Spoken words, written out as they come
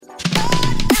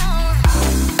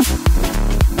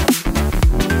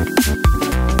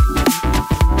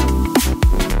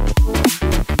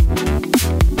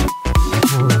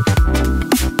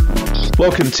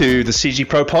welcome to the CG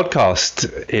Pro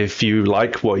podcast. If you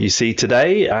like what you see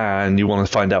today and you want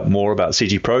to find out more about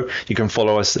CG Pro, you can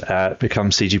follow us at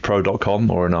becomecgpro.com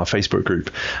or in our Facebook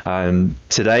group. And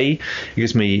today, it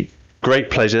gives me great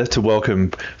pleasure to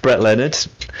welcome Brett Leonard.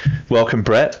 Welcome,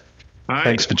 Brett. Hi.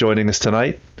 Thanks for joining us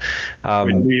tonight.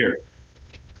 Great to be here.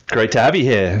 Great to have you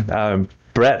here.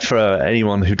 Brett, for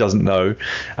anyone who doesn't know,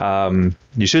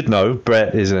 you should know,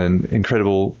 Brett is an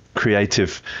incredible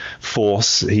creative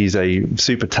force. He's a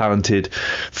super talented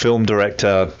film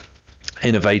director,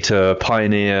 innovator,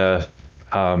 pioneer.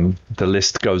 The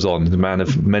list goes on. The man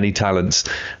of many talents.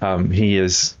 He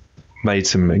has made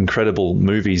some incredible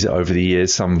movies over the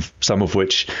years, some of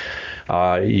which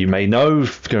you may know,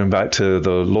 going back to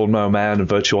the Lawnmower Man and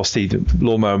Virtuosity. The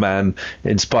Lawnmower Man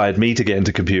inspired me to get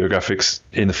into computer graphics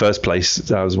in the first place.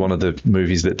 That was one of the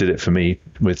movies that did it for me,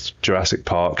 with Jurassic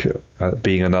Park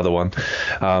being another one.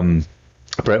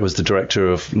 Brett was the director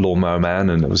of Lawnmower Man,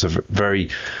 and it was a very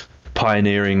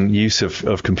pioneering use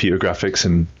of computer graphics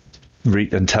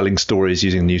and telling stories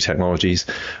using new technologies.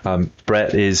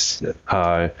 Brett is...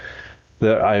 I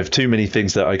have too many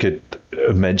things that I could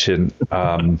mention.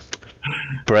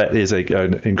 Brett is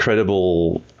an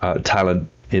incredible talent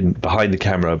behind the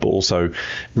camera, but also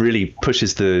really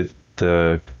pushes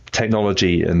the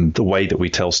technology and the way that we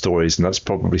tell stories, and that's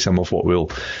probably some of what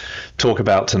we'll talk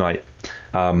about tonight.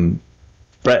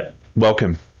 Brett,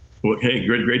 welcome. Well, hey,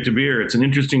 great to be here. It's an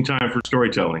interesting time for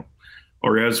storytelling,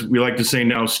 or as we like to say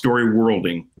now, story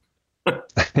worlding.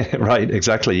 Right,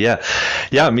 exactly. Yeah.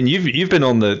 I mean, you've been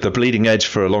on the bleeding edge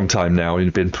for a long time now.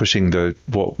 You've been pushing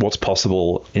what's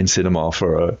possible in cinema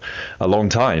for a long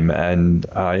time, and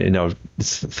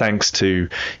it's thanks to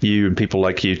you and people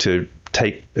like you to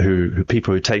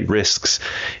people who take risks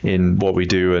in what we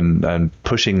do and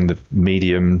pushing the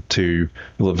medium to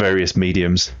the various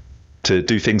mediums to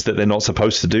do things that they're not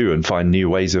supposed to do and find new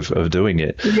ways of doing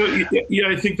it. Yeah,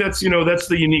 I think that's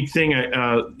the unique thing.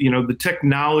 The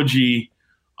technology,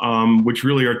 which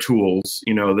really are tools,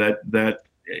 that,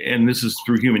 and this is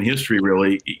through human history,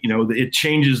 really, it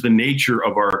changes the nature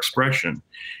of our expression.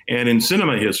 And in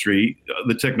cinema history,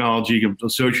 the technology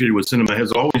associated with cinema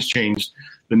has always changed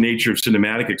the nature of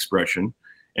cinematic expression.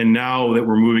 And now that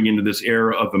we're moving into this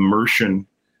era of immersion,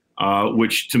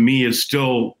 which to me is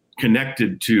still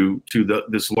connected to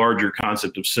this larger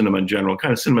concept of cinema in general.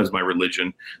 Kind of cinema is my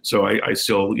religion, so I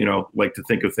still like to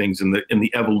think of things in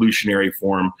the evolutionary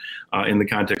form in the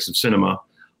context of cinema.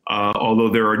 Although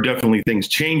there are definitely things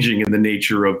changing in the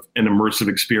nature of an immersive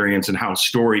experience and how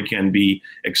story can be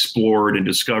explored and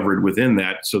discovered within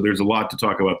that. So there's a lot to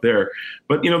talk about there.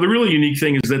 But the really unique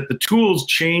thing is that the tools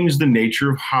change the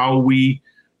nature of how we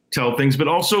tell things, but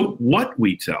also what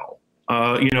we tell.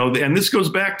 And this goes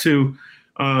back to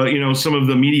some of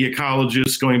the media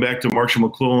ecologists, going back to Marshall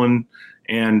McLuhan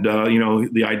and,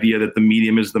 the idea that the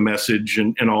medium is the message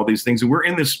and all these things. And we're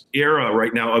in this era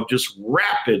right now of just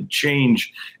rapid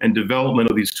change and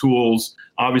development of these tools.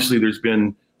 Obviously, there's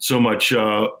been so much,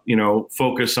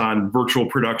 focus on virtual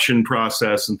production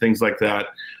process and things like that.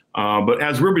 But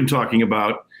as we've been talking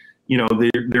about,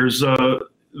 there's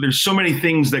so many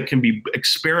things that can be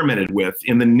experimented with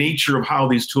in the nature of how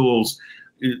these tools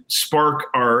spark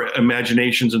our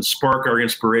imaginations and spark our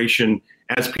inspiration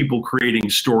as people creating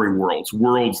story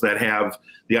worlds that have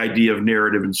the idea of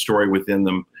narrative and story within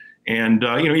them. And,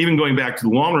 even going back to the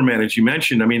Lawnmower Man, as you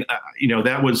mentioned, I mean,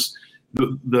 that was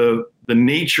the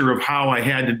nature of how I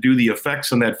had to do the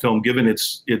effects in that film, given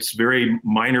its very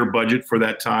minor budget for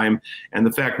that time. And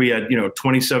the fact we had,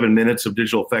 27 minutes of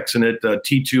digital effects in it.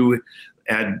 T2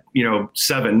 had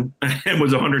 7 and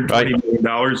was $120 million,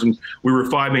 and we were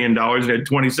 $5 million and had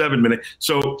 27 minutes.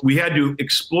 So we had to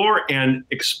explore and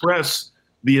express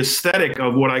the aesthetic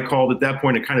of what I called at that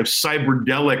point a kind of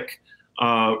cyberdelic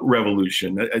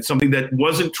revolution. It's something that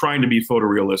wasn't trying to be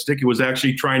photorealistic. It was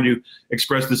actually trying to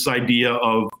express this idea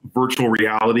of virtual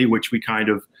reality, which we kind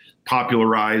of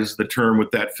popularized the term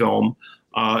with that film.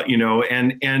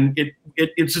 And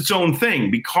it's its own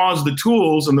thing, because the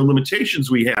tools and the limitations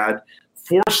we had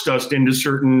forced us into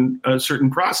certain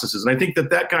processes. And I think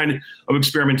that kind of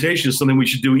experimentation is something we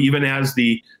should do even as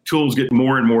the tools get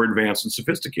more and more advanced and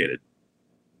sophisticated.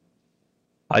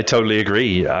 I totally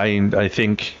agree. I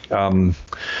think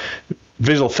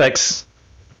visual effects,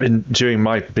 been doing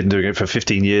it for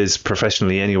 15 years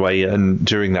professionally anyway, and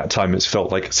during that time it's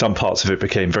felt like some parts of it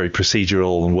became very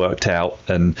procedural and worked out,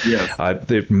 and yes.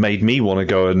 It made me want to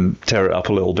go and tear it up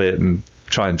a little bit and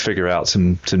try and figure out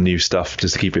some new stuff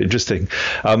just to keep it interesting.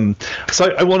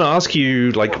 So I want to ask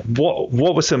you, like, what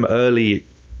were some early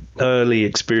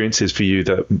experiences for you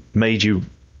that made you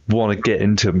want to get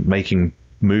into making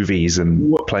movies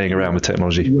and playing around with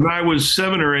technology? When I was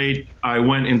 7 or 8, I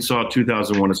went and saw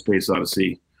 2001: A Space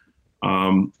Odyssey,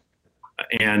 and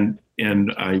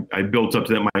I built up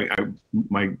to that.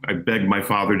 I begged my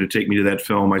father to take me to that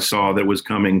film. I saw that was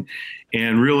coming,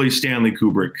 and really Stanley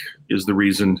Kubrick is the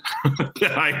reason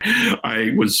that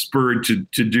I was spurred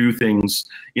to do things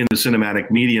in the cinematic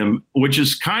medium, which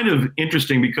is kind of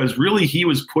interesting because really he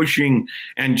was pushing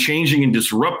and changing and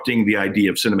disrupting the idea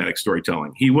of cinematic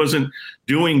storytelling. He wasn't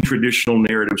doing traditional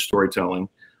narrative storytelling.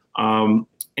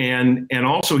 And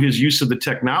also his use of the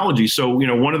technology. So,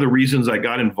 one of the reasons I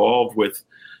got involved with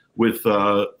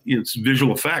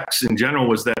visual effects in general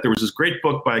was that there was this great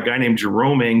book by a guy named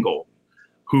Jerome Engel,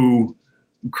 who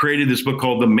created this book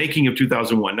called The Making of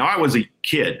 2001. Now, I was a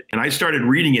kid, and I started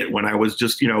reading it when I was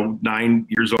just, 9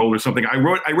 years old or something. I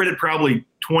read it probably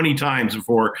 20 times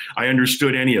before I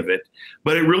understood any of it.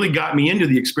 But it really got me into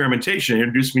the experimentation. It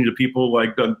introduced me to people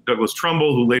like Douglas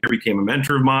Trumbull, who later became a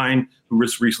mentor of mine, who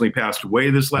just recently passed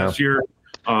away this last year.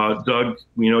 Doug,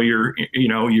 you're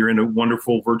in a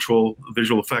wonderful virtual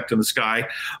visual effect in the sky,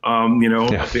 beyond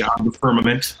the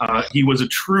firmament. He was a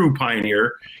true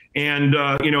pioneer. And,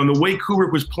 and the way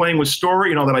Kubrick was playing with story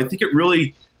and all that, I think it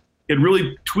really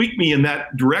tweaked me in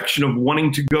that direction of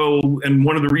wanting to go. And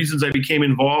one of the reasons I became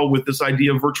involved with this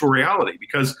idea of virtual reality,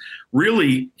 because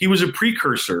really he was a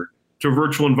precursor to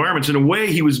virtual environments. In a way,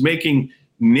 he was making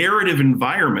narrative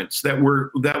environments that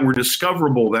were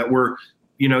discoverable, that were,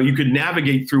 you could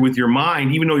navigate through with your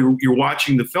mind, even though you're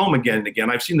watching the film again and again.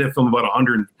 I've seen that film about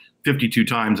 152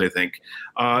 times, I think.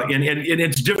 And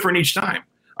it's different each time.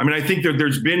 I mean, I think that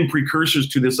there's been precursors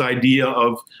to this idea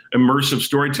of immersive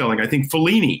storytelling. I think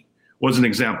Fellini was an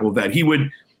example of that. He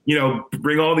would,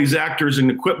 bring all these actors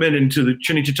and equipment into the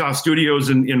Cinecittà studios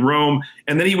in Rome,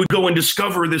 and then he would go and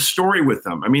discover this story with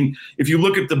them. I mean, if you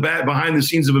look at the behind the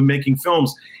scenes of him making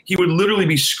films, he would literally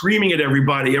be screaming at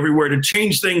everybody everywhere to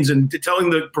change things and telling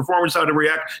the performers how to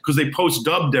react, because they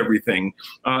post-dubbed everything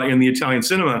in the Italian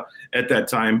cinema at that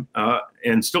time,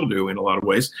 and still do in a lot of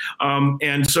ways.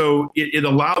 And so it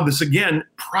allowed this, again,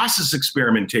 process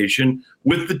experimentation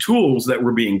with the tools that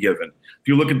were being given. If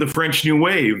you look at the French New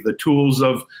Wave, the tools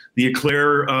of the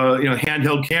Eclair,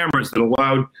 handheld cameras that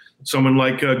allowed someone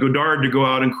like Godard to go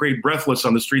out and create Breathless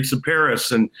on the streets of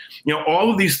Paris, and all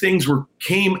of these things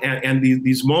and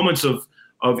these moments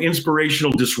of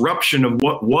inspirational disruption of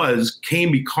what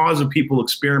came because of people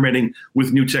experimenting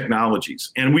with new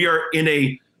technologies. And we are in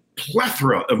a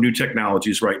plethora of new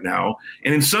technologies right now,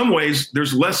 and in some ways,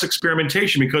 there's less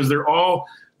experimentation because they're all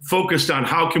focused on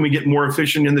how can we get more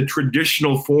efficient in the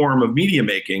traditional form of media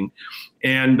making.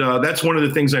 And that's one of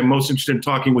the things I'm most interested in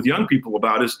talking with young people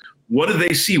about is what do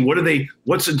they see?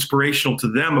 What's inspirational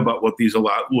to them about what these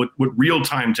allow, what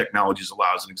real-time technologies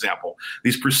allow, as an example,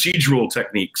 these procedural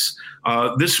techniques.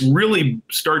 This really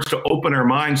starts to open our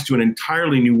minds to an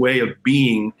entirely new way of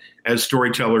being as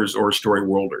storytellers or story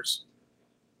worlders.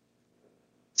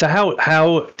 So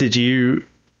how did you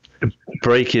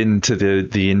break into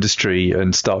the industry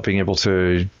and start being able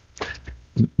to,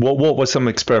 what were some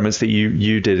experiments that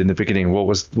you did in the beginning?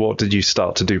 What did you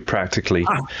start to do practically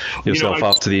yourself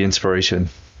after the inspiration?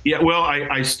 Yeah, well,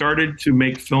 I started to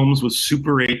make films with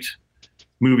Super 8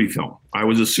 movie film. I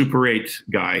was a Super 8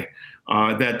 guy.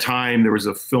 At that time, there was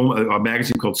a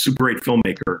magazine called Super 8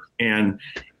 Filmmaker, and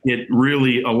it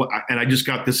really, and I just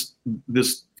got this.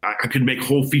 I could make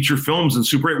whole feature films in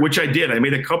Super 8, which I did. I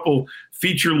made a couple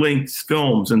feature-length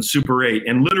films in Super 8,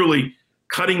 and literally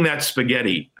cutting that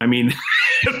spaghetti. I mean,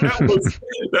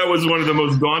 that was one of the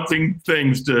most daunting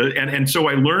things and so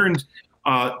I learned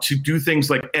to do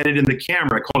things like edit in the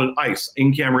camera. I called it ICE,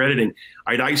 in-camera editing.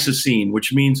 I'd ICE a scene,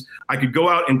 which means I could go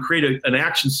out and create an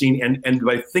action scene, and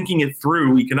by thinking it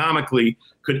through economically,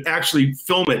 could actually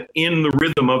film it in the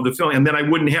rhythm of the film. And then I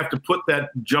wouldn't have to put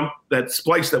that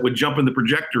splice that would jump in the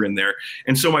projector in there.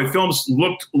 And so my films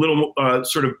looked a little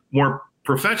sort of more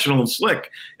professional and slick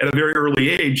at a very early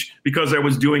age because I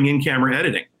was doing in-camera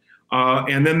editing.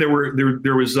 And then there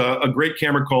was a great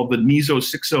camera called the Niso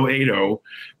 6080,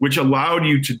 which allowed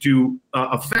you to do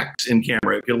effects in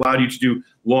camera. It allowed you to do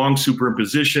long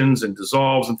superimpositions and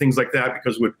dissolves and things like that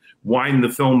because it would wind the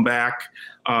film back.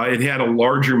 It had a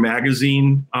larger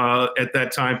magazine at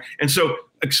that time. And so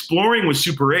exploring with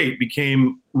Super 8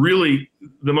 became really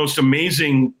the most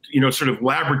amazing, sort of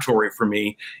laboratory for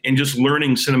me in just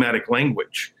learning cinematic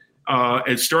language.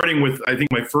 And starting with, I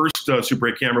think my first Super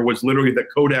 8 camera was literally the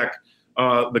Kodak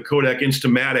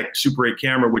Instamatic Super 8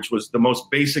 camera, which was the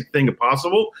most basic thing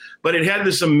possible, but it had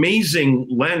this amazing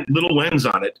little lens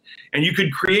on it, and you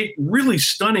could create really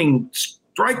stunning,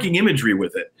 striking imagery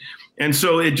with it. And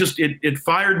so it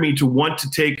fired me to want to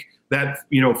take that,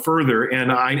 further.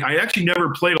 And I actually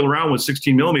never played around with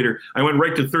 16 millimeter. I went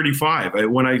right to 35.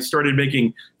 When I started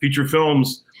making feature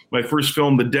films, my first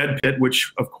film, The Dead Pit,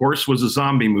 which of course was a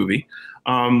zombie movie,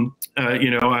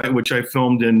 which I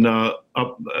filmed in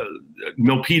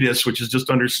Milpitas, which is just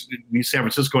under San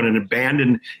Francisco, in an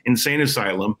abandoned insane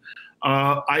asylum.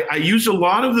 I used a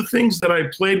lot of the things that I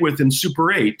played with in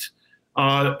Super 8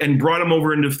 and brought them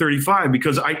over into 35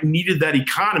 because I needed that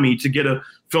economy to get a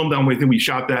film done with. And we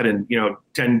shot that in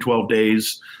 10, 12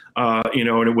 days,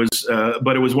 and it was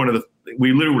but it was one of the,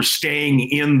 we literally were staying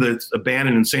in the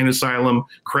abandoned insane asylum,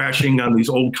 crashing on these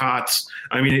old cots.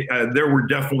 I mean, there were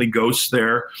definitely ghosts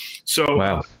there. So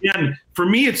wow. Again, for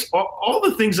me, it's all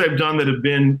the things I've done that have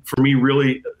been, for me,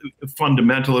 really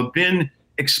fundamental have been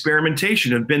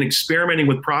experimentation, have been experimenting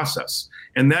with process.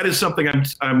 And that is something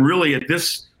I'm really, at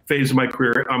this phase of my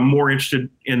career, I'm more interested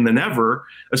in than ever,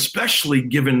 especially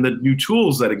given the new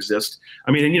tools that exist.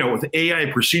 I mean, with AI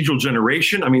procedural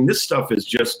generation, I mean, this stuff is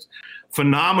just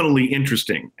phenomenally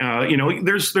interesting.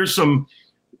 There's some,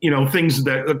 things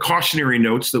that cautionary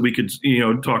notes that we could,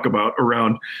 talk about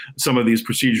around some of these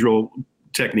procedural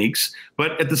techniques.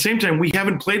 But at the same time, we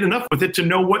haven't played enough with it to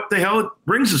know what the hell it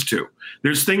brings us to.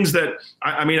 There's things that,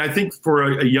 I think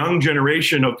for a young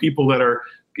generation of people that are,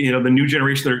 the new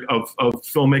generation of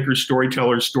filmmakers,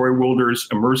 storytellers, story worlders,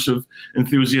 immersive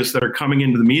enthusiasts that are coming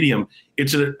into the medium,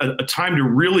 it's a time to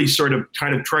really sort of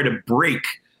kind of try to break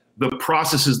the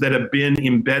processes that have been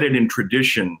embedded in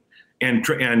tradition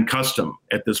and custom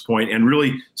at this point, and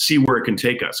really see where it can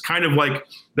take us. Kind of like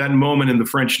that moment in the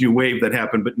French New Wave that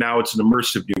happened, but now it's an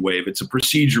immersive new wave. It's a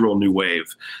procedural new wave,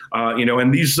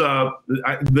 and these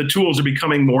the tools are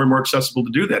becoming more and more accessible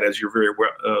to do that, as you're very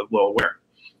well aware.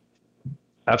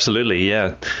 Absolutely,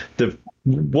 yeah.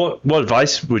 What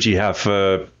advice would you have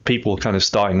for people kind of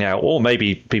starting out, or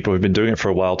maybe people who've been doing it for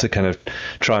a while, to kind of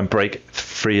try and break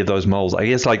free of those molds? I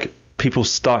guess like people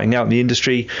starting out in the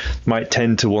industry might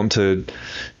tend to want to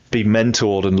be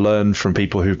mentored and learn from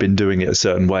people who've been doing it a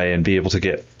certain way and be able to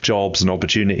get jobs and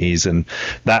opportunities, and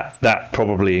that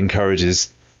probably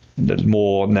encourages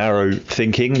more narrow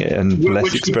thinking and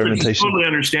less experimentation. Which is totally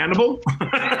understandable.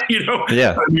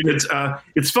 Yeah. I mean,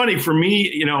 it's funny for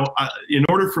me. In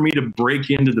order for me to break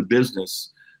into the business,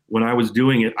 when I was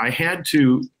doing it, I had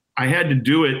to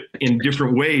do it in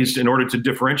different ways in order to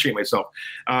differentiate myself.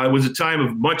 It was a time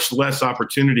of much less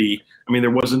opportunity. I mean,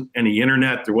 there wasn't any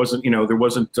internet. There wasn't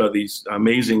these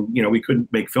amazing, we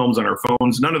couldn't make films on our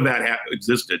phones. None of that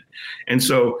existed. And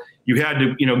so you had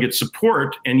to, get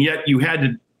support, and yet you had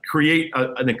to create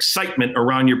an excitement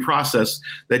around your process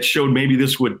that showed maybe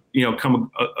this would, come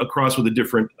across with a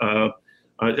different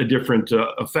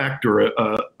effect or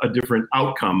a different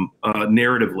outcome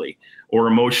narratively or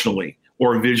emotionally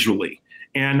or visually.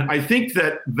 And I think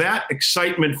that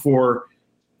excitement for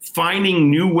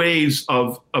finding new ways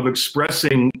of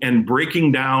expressing and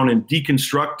breaking down and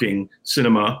deconstructing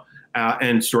cinema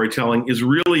and storytelling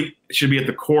should be at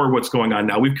the core of what's going on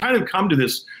now. We've kind of come to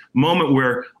this moment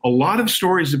where a lot of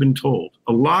stories have been told,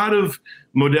 a lot of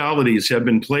modalities have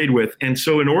been played with. And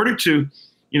so in order to,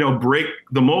 break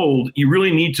the mold, you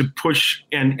really need to push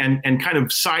and kind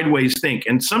of sideways think.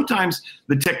 And sometimes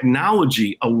the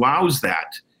technology allows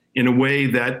that in a way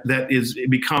that it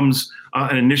becomes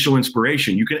an initial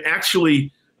inspiration. You can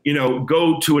actually,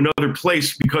 go to another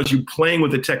place because you're playing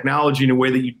with the technology in a way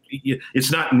that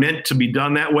it's not meant to be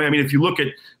done that way. I mean, if you look at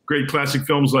great classic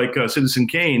films like Citizen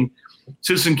Kane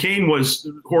was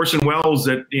Orson Welles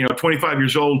at 25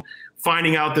 years old,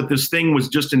 finding out that this thing was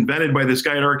just invented by this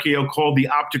guy at RKO called the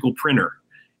optical printer.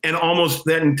 And almost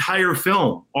that entire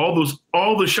film, all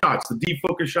the shots, the deep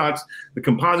focus shots, the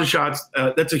composite shots,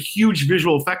 that's a huge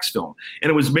visual effects film. And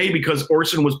it was made because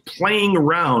Orson was playing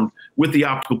around with the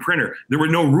optical printer. There were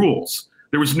no rules.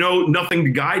 There was nothing to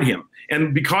guide him.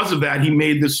 And because of that, he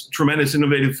made this tremendous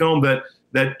innovative film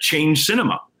that changed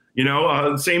cinema.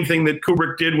 The same thing that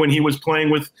Kubrick did when he was playing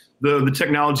with the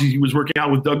technology he was working out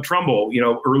with Doug Trumbull,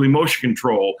 early motion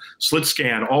control, slit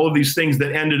scan, all of these things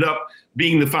that ended up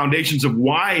being the foundations of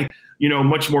why,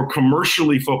 much more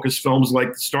commercially focused films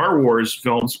like the Star Wars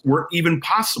films were even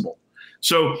possible.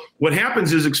 So what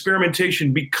happens is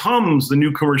experimentation becomes the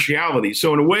new commerciality.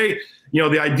 So in a way,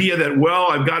 the idea that,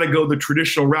 I've got to go the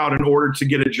traditional route in order to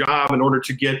get a job, in order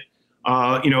to get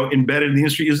embedded in the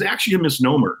industry is actually a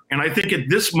misnomer. And I think at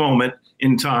this moment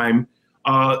in time,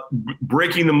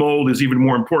 breaking the mold is even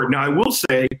more important. Now, I will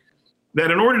say that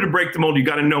in order to break the mold, you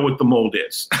got to know what the mold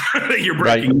is that you're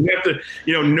breaking. Right. You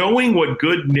have to, knowing what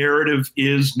good narrative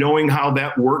is, knowing how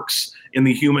that works in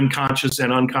the human conscious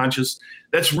and unconscious,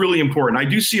 that's really important. I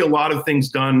do see a lot of things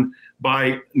done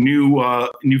by new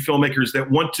filmmakers that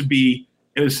want to be,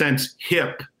 in a sense,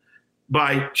 hip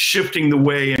by shifting the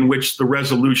way in which the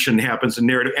resolution happens in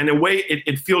narrative. And in a way,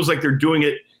 it feels like they're doing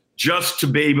it just to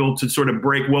be able to sort of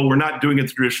break, well, we're not doing it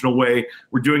the traditional way.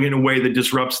 We're doing it in a way that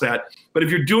disrupts that. But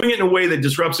if you're doing it in a way that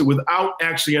disrupts it without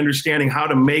actually understanding how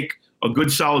to make a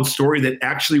good, solid story that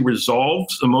actually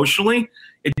resolves emotionally,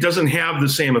 it doesn't have the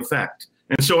same effect.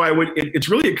 And so it's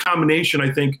really a combination,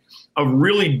 I think, of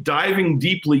really diving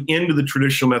deeply into the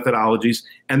traditional methodologies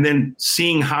and then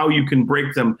seeing how you can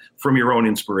break them from your own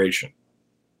inspiration.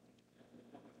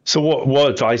 So what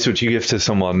advice would you give to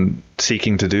someone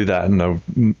seeking to do that? I know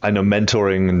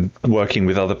mentoring and working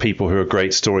with other people who are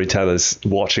great storytellers,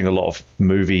 watching a lot of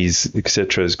movies,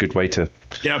 etc., is a good way to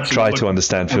try to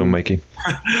understand filmmaking.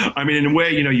 I mean, in a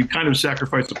way, you kind of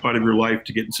sacrifice a part of your life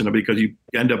to get in cinema because you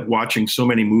end up watching so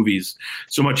many movies.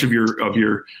 So much of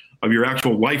your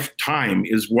actual lifetime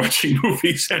is watching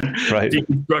movies and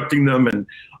deconstructing them. And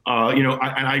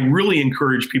I really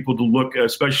encourage people to look,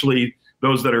 especially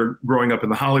those that are growing up in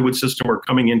the Hollywood system or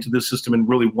coming into this system and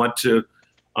really want to,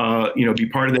 be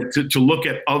part of that, to look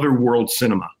at other world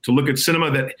cinema, to look at cinema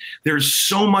that there's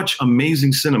so much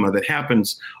amazing cinema that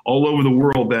happens all over the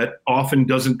world that often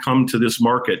doesn't come to this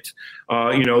market.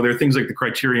 There are things like the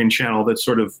Criterion Channel that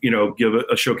sort of, give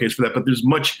a showcase for that, but there's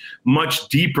much, much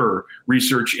deeper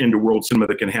research into world cinema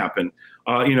that can happen.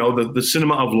 The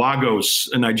cinema of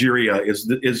Lagos in Nigeria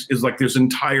is like this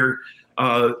entire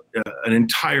an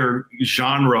entire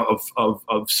genre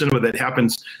of cinema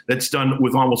that's done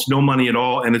with almost no money at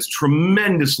all, and it's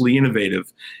tremendously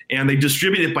innovative. And they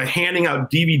distribute it by handing out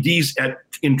DVDs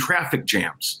in traffic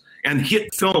jams. And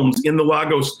hit films in the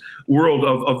Lagos world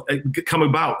of come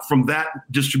about from that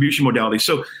distribution modality.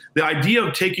 So the idea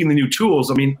of taking the new tools,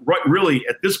 I mean, really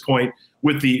at this point,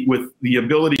 with the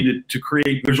ability to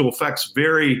create visual effects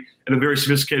in a very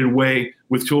sophisticated way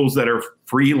with tools that are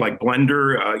free, like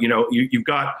Blender. You've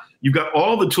got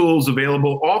all the tools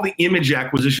available, all the image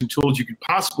acquisition tools you could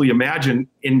possibly imagine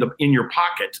in your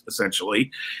pocket,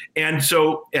 essentially. And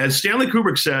so, as Stanley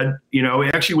Kubrick said, he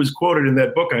actually was quoted in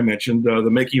that book I mentioned, The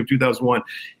Making of 2001.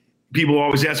 People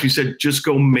always ask me, said, just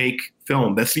go make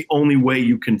film. That's the only way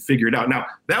you can figure it out. Now,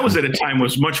 that was at a time when it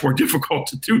was much more difficult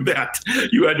to do that.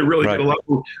 You had to really get a lot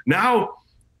of. Now,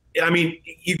 I mean,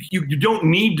 you don't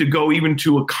need to go even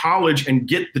to a college and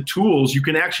get the tools. You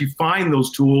can actually find those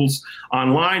tools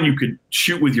online. You could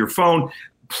shoot with your phone,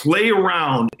 play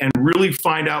around, and really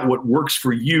find out what works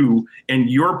for you and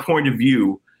your point of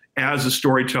view as a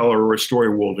storyteller or a story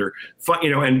worlder,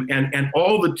 and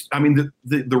all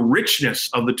the richness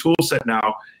of the tool set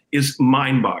now is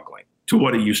mind-boggling to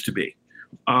what it used to be.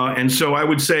 And so I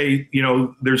would say,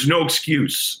 there's no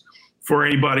excuse for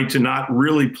anybody to not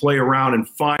really play around and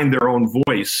find their own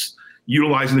voice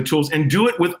utilizing the tools and do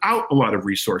it without a lot of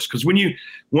resource. Because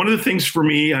one of the things for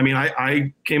me, I mean,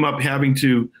 I came up having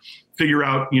to figure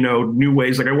out, new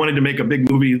ways. Like I wanted to make a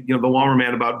big movie, The Longer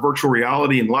Man, about virtual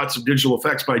reality and lots of digital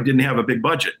effects, but I didn't have a big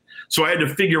budget. So I had to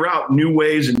figure out new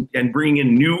ways and bring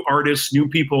in new artists, new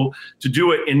people to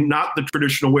do it in not the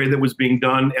traditional way that was being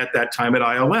done at that time at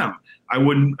ILM. I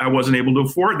wasn't able to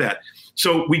afford that.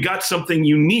 So we got something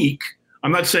unique.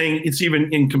 I'm not saying it's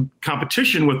even in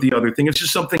competition with the other thing. It's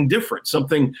just something different,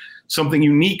 something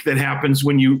unique that happens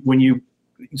when you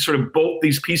sort of bolt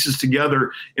these pieces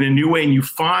together in a new way and you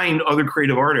find other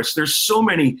creative artists. There's so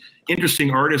many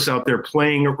interesting artists out there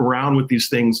playing around with these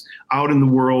things out in the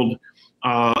world,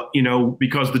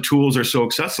 because the tools are so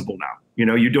accessible now.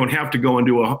 You don't have to go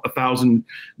into a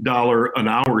 $1,000 an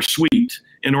hour suite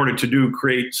in order to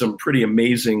create some pretty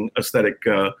amazing aesthetic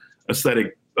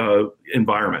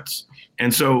environments.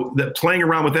 And so that playing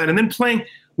around with that, and then playing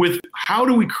with how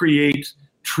do we create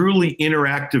truly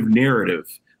interactive narrative.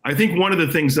 I think one of the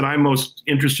things that I'm most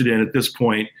interested in at this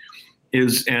point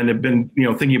is, and have been,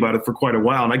 thinking about it for quite a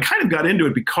while, and I kind of got into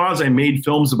it because I made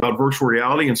films about virtual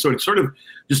reality, and so it sort of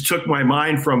just took my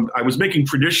mind from, I was making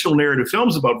traditional narrative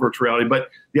films about virtual reality, but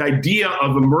the idea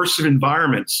of immersive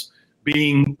environments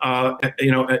being,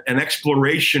 an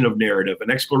exploration of narrative, an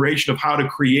exploration of how to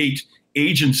create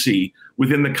agency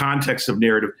within the context of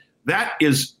narrative. That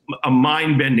is a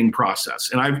mind-bending process.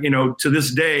 And I've, to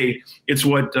this day, it's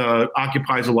what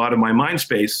occupies a lot of my mind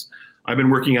space. I've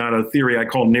been working on a theory I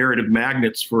call narrative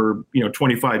magnets for,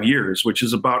 25 years, which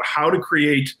is about how to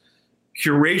create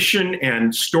curation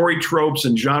and story tropes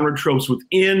and genre tropes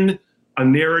within a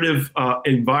narrative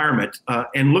environment.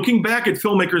 And looking back at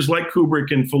filmmakers like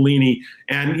Kubrick and Fellini,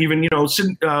 and even,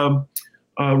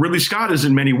 Ridley Scott is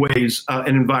in many ways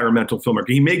an environmental filmmaker.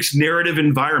 He makes narrative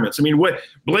environments. I mean,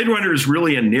 Blade Runner is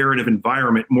really a narrative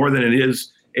environment more than it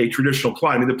is a traditional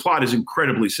plot. I mean, the plot is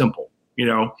incredibly simple.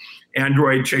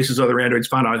 Android chases other androids,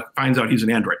 finds out he's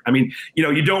an android. I mean,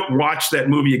 you don't watch that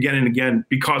movie again and again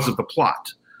because of the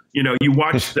plot. You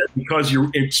watch that because you're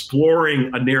exploring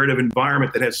a narrative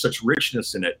environment that has such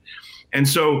richness in it. And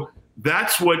so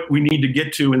that's what we need to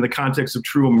get to in the context of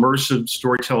true immersive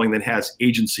storytelling that has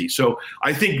agency. So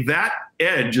I think that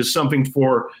edge is something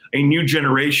for a new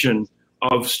generation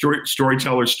of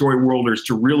storytellers, story worlders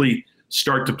to really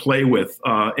start to play with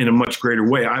in a much greater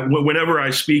way. Whenever I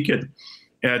speak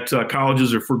at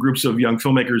colleges or for groups of young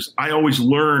filmmakers, I always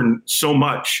learn so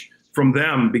much from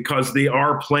them because they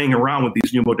are playing around with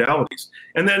these new modalities.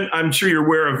 And then I'm sure you're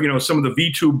aware of, some of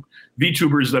the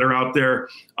VTubers that are out there,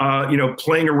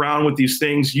 playing around with these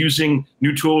things, using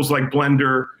new tools like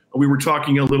Blender. We were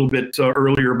talking a little bit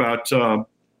earlier about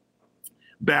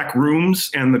back rooms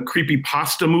and the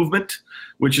creepypasta movement,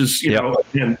 which is,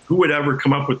 and who would ever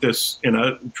come up with this in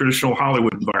a traditional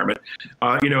Hollywood environment?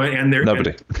 And they're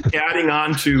adding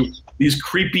on to these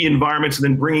creepy environments and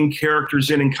then bringing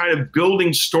characters in and kind of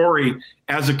building story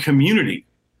as a community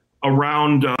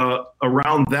around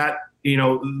that,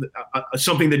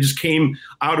 something that just came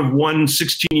out of one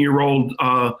 16-year-old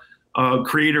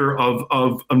creator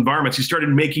of environments. He started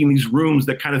making these rooms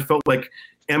that kind of felt like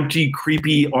empty,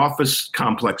 creepy office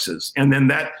complexes. And then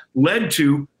that led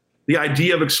to the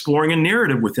idea of exploring a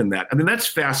narrative within that. I mean, that's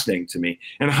fascinating to me.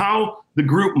 And how the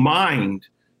group mind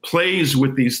plays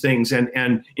with these things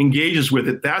and engages with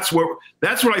it. That's what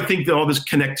I think that all this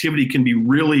connectivity can be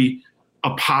really a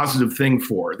positive thing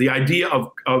for. The idea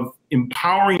of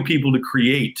empowering people to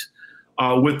create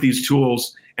with these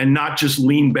tools and not just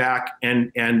lean back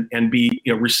and be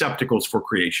receptacles for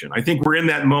creation. I think we're in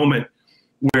that moment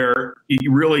where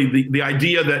really the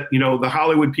idea that the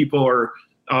Hollywood people are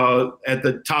at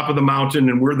the top of the mountain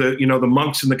and we're the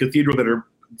monks in the cathedral that are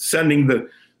sending the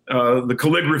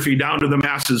calligraphy down to the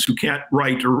masses who can't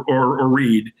write or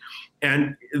read,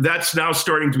 and that's now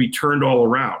starting to be turned all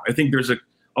around. I think there's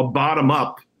a bottom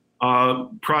up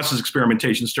process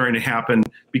experimentation starting to happen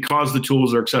because the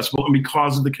tools are accessible and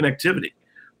because of the connectivity.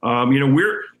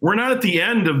 We're not at the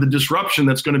end of the disruption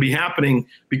that's going to be happening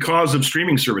because of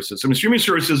streaming services. I mean, streaming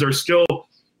services are still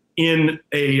in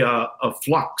a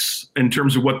flux in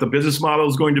terms of what the business model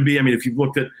is going to be. I mean, if you've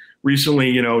looked at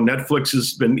recently, Netflix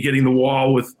has been hitting the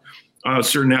wall with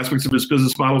certain aspects of its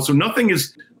business model. So nothing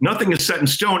is set in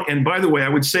stone. And by the way, I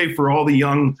would say for all the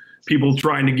young people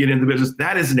trying to get into the business,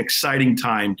 that is an exciting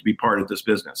time to be part of this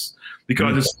business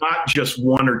because it's not just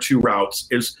one or two routes.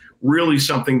 It's really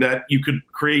something that you could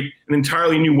create an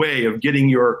entirely new way of getting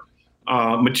your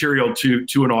material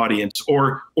to an audience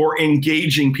or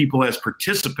engaging people as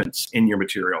participants in your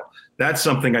material. That's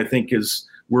something I think is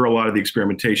where a lot of the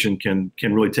experimentation can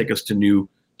really take us to new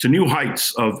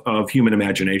heights of human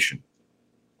imagination.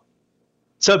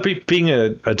 So being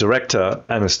a director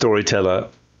and a storyteller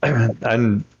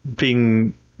and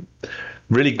being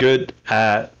really good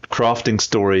at crafting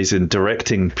stories and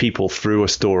directing people through a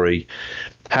story,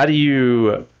 how do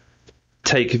you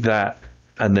take that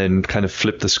and then kind of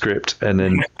flip the script and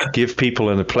then give people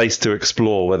a place to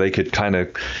explore where they could kind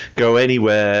of go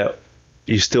anywhere?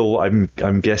 You still,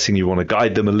 I'm guessing you want to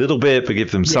guide them a little bit, but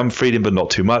give them some freedom, but not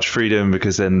too much freedom,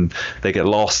 because then they get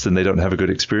lost and they don't have a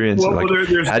good experience. Well,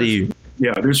 how do you?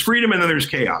 Yeah, there's freedom and then there's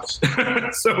chaos.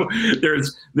 So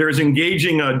there's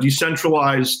engaging a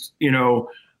decentralized,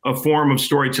 a form of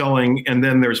storytelling, and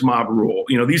then there's mob rule.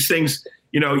 These things,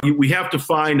 we have to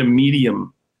find a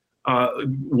medium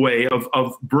way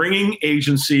of bringing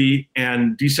agency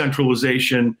and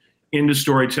decentralization into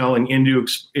storytelling,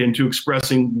 into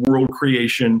expressing world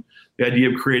creation, the idea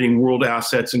of creating world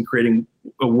assets and creating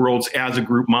worlds as a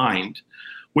group mind,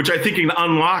 which I think can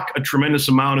unlock a tremendous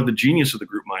amount of the genius of the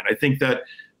group mind. I think that,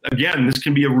 again, this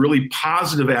can be a really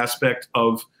positive aspect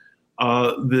of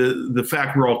the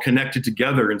fact we're all connected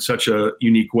together in such a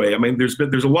unique way. I mean, there's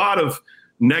a lot of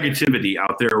negativity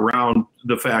out there around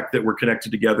the fact that we're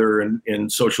connected together in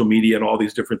social media and all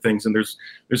these different things. And there's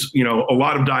a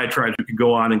lot of diatribes we could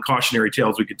go on and cautionary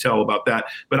tales we could tell about that.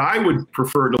 But I would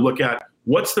prefer to look at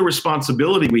what's the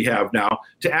responsibility we have now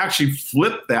to actually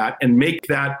flip that and make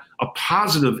that a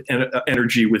positive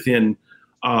energy within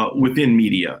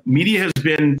media. Media has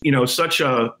been, such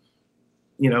a,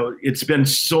 it's been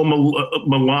so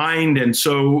maligned and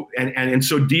so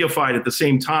deified at the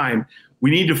same time. We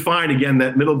need to find, again,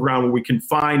 that middle ground where we can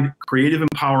find creative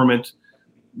empowerment,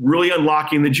 really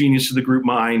unlocking the genius of the group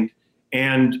mind,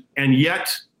 and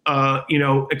yet,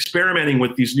 experimenting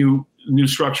with these new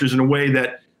structures in a way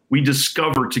that we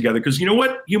discover together. Because you know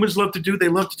what humans love to do? They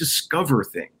love to discover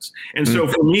things. And so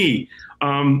for me,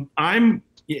 I'm,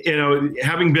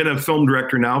 having been a film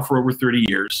director now for over 30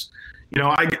 years,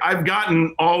 I've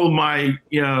gotten all of my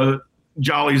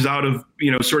jollies out of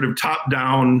sort of top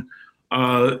down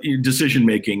decision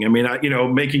making. I mean,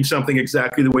 making something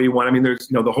exactly the way you want. I mean, there's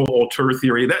the whole auteur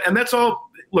theory and that's all.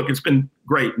 Look, it's been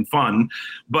great and fun,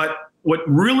 but what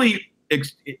really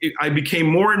I became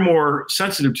more and more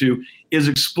sensitive to is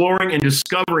exploring and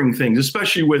discovering things,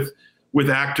 especially with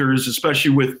actors,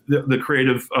 especially with the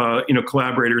creative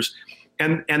collaborators,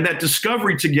 and that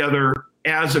discovery together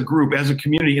as a group, as a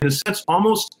community, in a sense,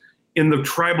 almost in the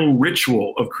tribal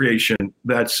ritual of creation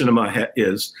that cinema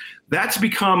is. That's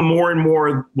become more and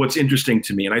more what's interesting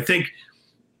to me. And I think,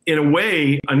 in a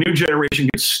way, a new generation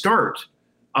can start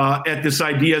at this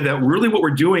idea that really what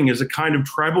we're doing is a kind of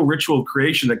tribal ritual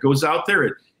creation that goes out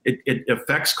there. It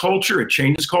affects culture, it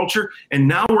changes culture, and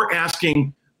now we're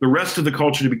asking the rest of the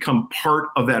culture to become part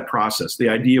of that process. The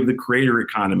idea of the creator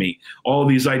economy, all of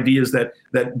these ideas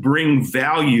that bring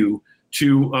value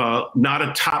to not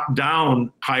a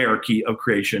top-down hierarchy of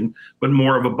creation, but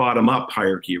more of a bottom-up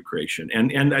hierarchy of creation.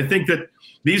 And I think that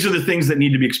these are the things that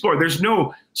need to be explored. There's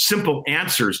no simple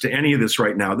answers to any of this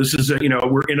right now. This is,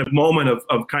 we're in a moment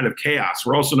of kind of chaos.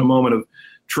 We're also in a moment of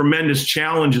tremendous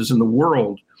challenges in the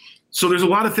world. So there's a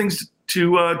lot of things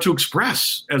to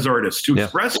express as artists, to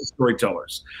express as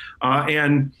storytellers.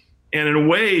 And in a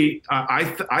way,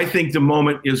 I think the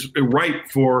moment is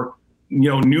ripe for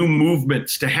new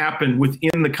movements to happen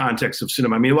within the context of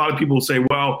cinema. I mean, a lot of people say,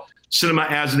 well, cinema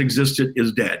as it existed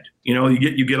is dead.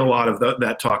 You get a lot of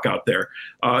that talk out there.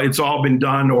 It's all been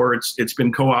done, or it's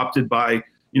been co-opted by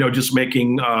just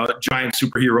making giant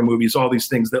superhero movies, all these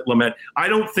things that lament. I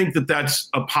don't think that that's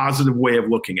a positive way of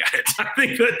looking at it.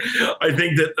 I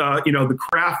think that the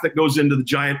craft that goes into the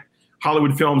giant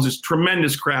Hollywood films is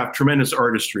tremendous craft, tremendous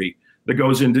artistry that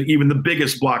goes into even the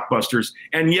biggest blockbusters,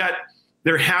 and yet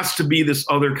there has to be this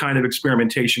other kind of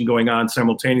experimentation going on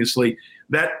simultaneously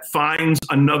that finds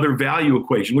another value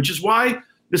equation, which is why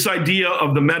this idea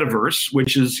of the metaverse,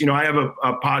 which is, I have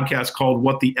a podcast called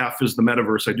What the F is the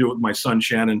Metaverse. I do it with my son,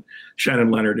 Shannon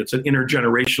Leonard. It's an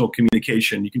intergenerational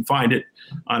communication. You can find it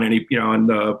on any, on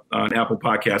Apple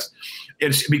Podcast.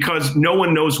 It's because no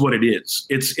one knows what it is.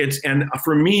 And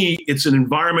for me, it's an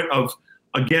environment of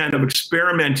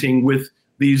experimenting with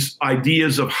these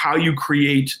ideas of how you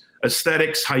create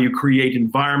aesthetics, how you create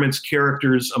environments,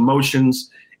 characters,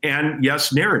 emotions, and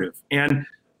yes, narrative. And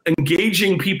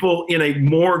engaging people in a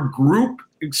more group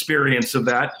experience of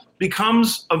that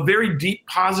becomes a very deep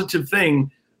positive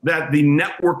thing that the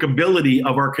networkability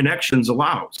of our connections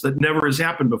allows, that never has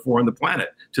happened before on the planet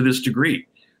to this degree.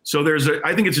 So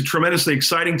I think it's a tremendously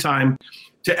exciting time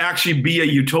to actually be a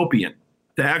utopian,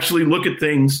 to actually look at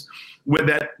things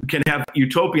that can have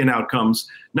utopian outcomes.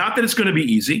 Not that it's going to be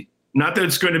easy. Not that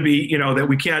it's going to be, that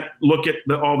we can't look at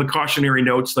all the cautionary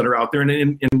notes that are out there.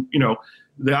 And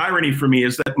the irony for me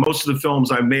is that most of the films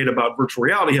I've made about virtual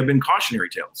reality have been cautionary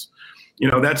tales.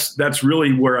 That's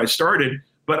really where I started.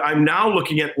 But I'm now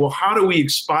looking at, well, how do we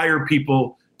inspire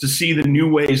people to see the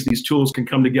new ways these tools can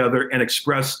come together and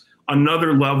express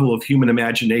another level of human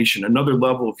imagination, another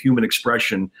level of human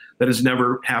expression that has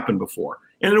never happened before.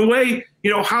 And in a way,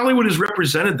 Hollywood has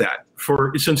represented that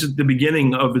since the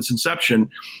beginning of its inception.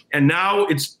 And now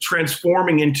it's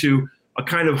transforming into a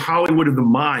kind of Hollywood of the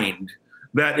mind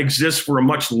that exists for a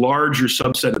much larger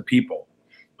subset of people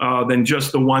than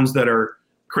just the ones that are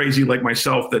crazy like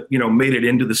myself that, made it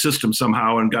into the system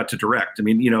somehow and got to direct. I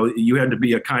mean, you had to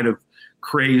be a kind of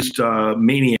crazed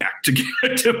maniac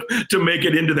to make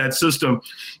it into that system.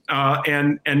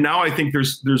 And now I think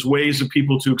there's ways of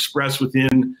people to express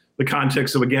within the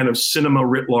context of cinema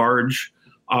writ large,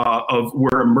 of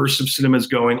where immersive cinema is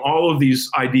going, all of these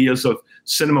ideas of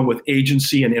cinema with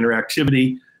agency and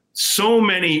interactivity, so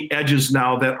many edges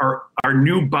now that are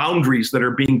new boundaries that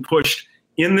are being pushed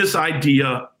in this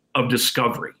idea of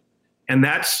discovery. And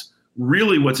that's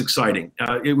really what's exciting.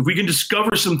 If we can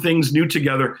discover some things new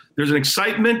together, there's an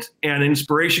excitement and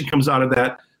inspiration comes out of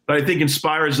that I think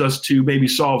inspires us to maybe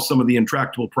solve some of the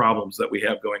intractable problems that we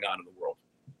have going on in the world.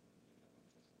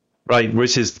 Right,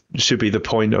 which should be the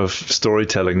point of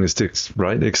storytelling, is to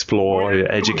explore,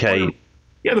 educate.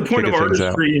 Yeah, the point of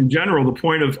artistry in general, the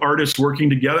point of artists working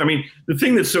together. I mean, the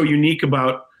thing that's so unique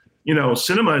about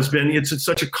cinema has been it's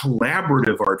such a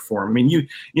collaborative art form. I mean,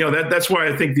 that's why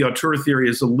I think the auteur theory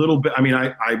is a little bit. I mean,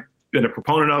 I've been a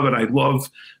proponent of it. I love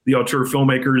the auteur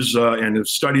filmmakers and have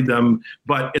studied them.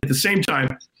 But at the same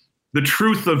time, the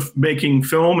truth of making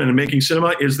film and making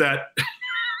cinema is that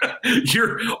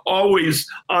you're always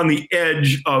on the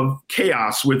edge of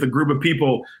chaos with a group of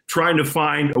people trying to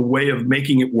find a way of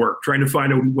making it work, trying to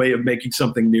find a way of making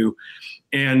something new.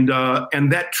 And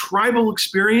that tribal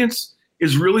experience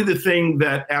is really the thing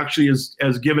that actually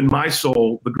has given my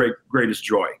soul the greatest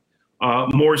joy,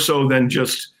 more so than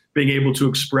just being able to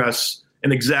express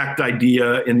an exact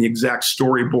idea in the exact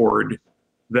storyboard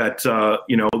that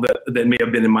that may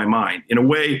have been in my mind. In a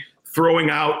way, throwing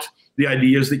out the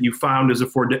ideas that you found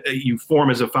you form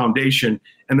as a foundation,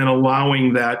 and then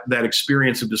allowing that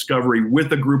experience of discovery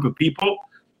with a group of people.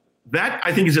 That,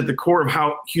 I think, is at the core of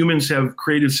how humans have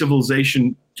created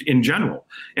civilization in general.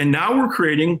 And now we're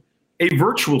creating a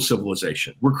virtual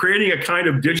civilization. We're creating a kind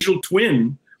of digital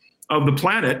twin of the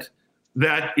planet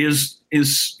that is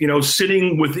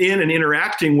sitting within and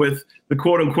interacting with the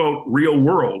quote unquote real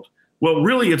world. Well,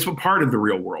 really, it's a part of the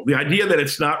real world. The idea that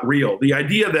it's not real, the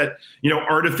idea that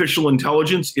artificial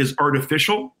intelligence is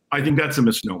artificial, I think that's a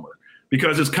misnomer,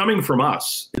 because it's coming from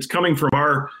us. It's coming from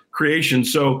our creation.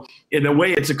 So in a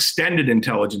way, it's extended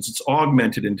intelligence. It's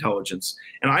augmented intelligence.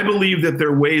 And I believe that there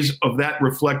are ways of that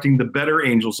reflecting the better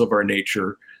angels of our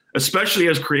nature, especially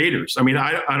as creators. I mean,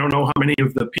 I don't know how many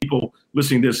of the people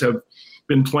listening to this have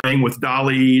been playing with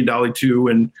DALL-E, DALL-E 2,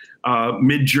 and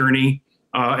Midjourney,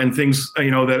 and things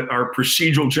that are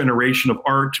procedural generation of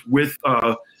art with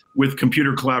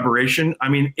computer collaboration. I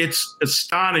mean, it's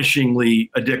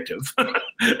astonishingly addictive,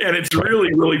 and it's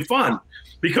really, really fun,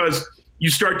 because you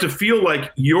start to feel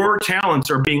like your talents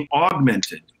are being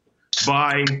augmented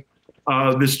by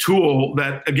this tool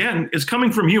that, again, is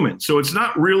coming from humans. So it's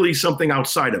not really something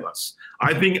outside of us.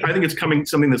 I think it's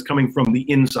something that's coming from the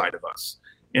inside of us.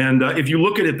 And if you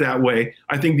look at it that way,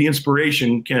 I think the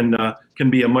inspiration can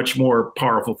be a much more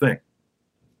powerful thing.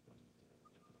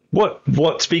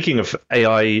 What speaking of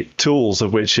AI tools,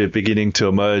 of which are beginning to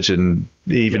emerge and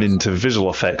even into visual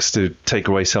effects to take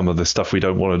away some of the stuff we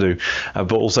don't want to do,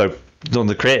 but also on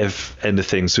the creative end of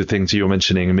things, with things you were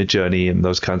mentioning, Midjourney and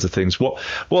those kinds of things, what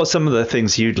are some of the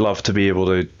things you'd love to be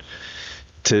able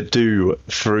to do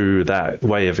through that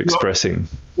way of expressing?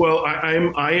 Well,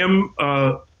 I am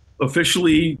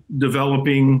officially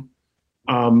developing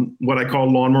what I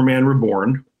call Lawnmower Man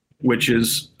Reborn, which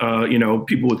is,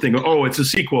 people would think, oh, it's a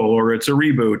sequel or it's a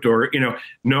reboot, or,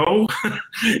 no,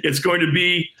 it's going to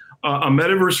be a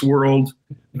metaverse world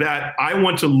that I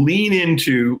want to lean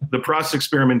into the process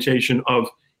experimentation of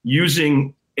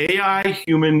using AI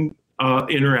human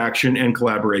interaction and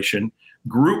collaboration,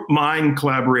 group mind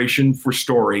collaboration for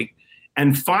story,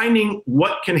 and finding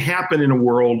what can happen in a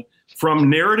world from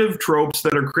narrative tropes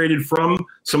that are created from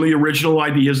some of the original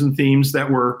ideas and themes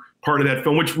that were part of that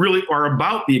film, which really are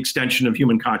about the extension of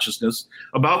human consciousness,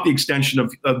 about the extension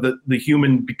of the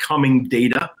human becoming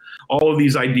data, all of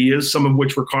these ideas, some of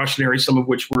which were cautionary, some of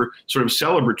which were sort of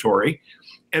celebratory,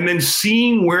 and then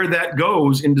seeing where that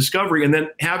goes in discovery, and then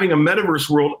having a metaverse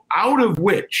world out of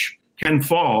which can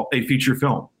fall a feature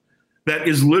film that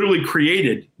is literally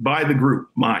created by the group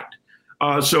mind.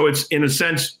 So it's, in a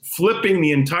sense, flipping the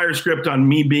entire script on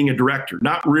me being a director,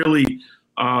 not really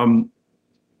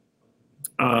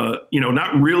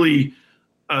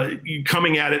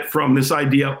coming at it from this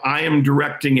idea of I am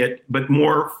directing it, but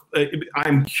more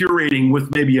I'm curating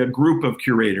with maybe a group of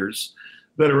curators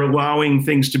that are allowing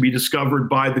things to be discovered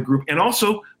by the group and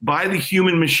also by the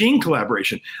human-machine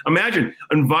collaboration. Imagine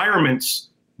environments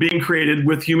being created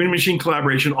with human-machine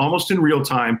collaboration almost in real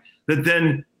time that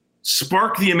then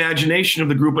spark the imagination of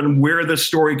the group and where the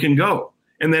story can go,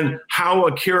 and then how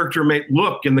a character may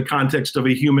look in the context of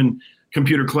a human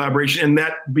computer collaboration, and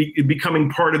that becoming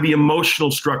part of the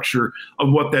emotional structure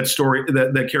of what that story,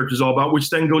 that character is all about,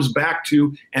 which then goes back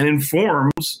to and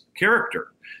informs character.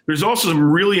 There's also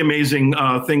some really amazing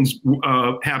things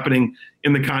happening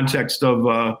in the context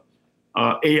of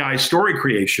AI story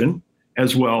creation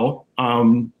as well.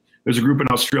 There's a group in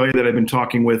Australia that I've been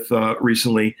talking with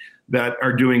recently that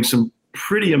are doing some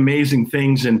pretty amazing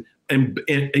things and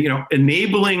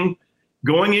enabling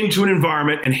going into an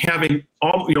environment and having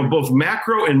all, both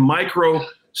macro and micro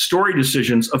story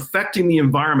decisions affecting the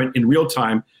environment in real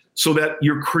time, so that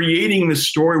you're creating this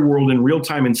story world in real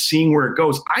time and seeing where it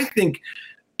goes. I think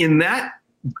in that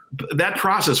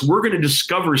process, we're going to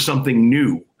discover something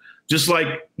new. Just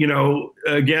like,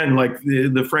 again, like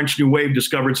the French New Wave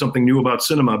discovered something new about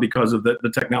cinema because of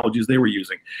the technologies they were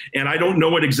using. And I don't know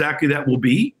what exactly that will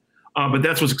be, but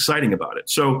that's what's exciting about it.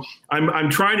 So I'm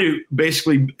trying to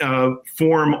basically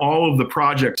form all of the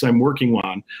projects I'm working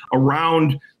on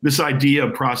around this idea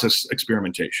of process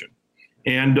experimentation.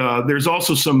 And there's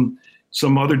also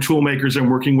some other tool makers I'm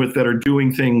working with that are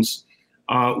doing things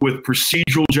with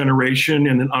procedural generation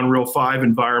in an Unreal 5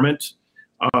 environment,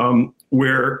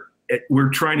 where we're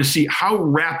trying to see how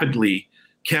rapidly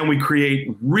can we create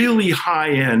really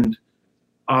high-end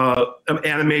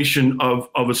animation of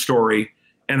a story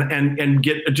and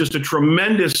get just a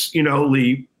tremendous,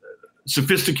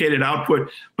 sophisticated output,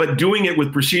 but doing it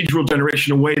with procedural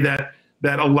generation in a way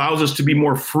that allows us to be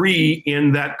more free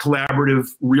in that collaborative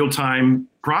real-time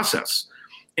process.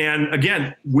 And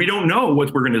again, we don't know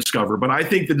what we're going to discover, but I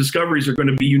think the discoveries are going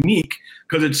to be unique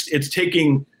because it's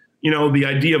taking, the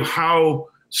idea of how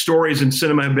stories in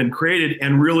cinema have been created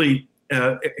and really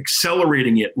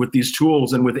accelerating it with these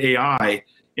tools and with AI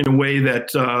in a way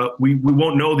that we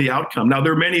won't know the outcome. Now,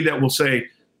 there are many that will say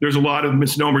there's a lot of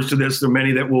misnomers to this. There are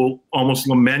many that will almost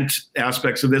lament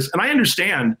aspects of this. And I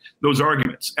understand those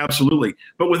arguments, absolutely.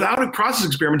 But without a process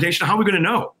experimentation, how are we going to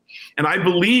know? And I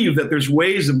believe that there's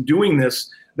ways of doing this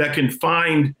that can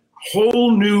find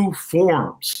whole new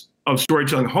forms of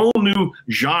storytelling, whole new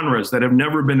genres that have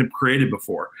never been created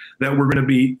before, that we're going to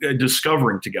be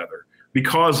discovering together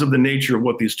because of the nature of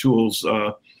what these tools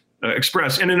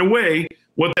express. And in a way,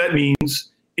 what that means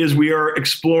is we are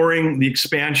exploring the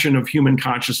expansion of human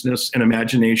consciousness and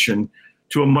imagination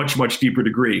to a much, much deeper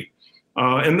degree.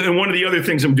 And one of the other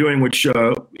things I'm doing, which,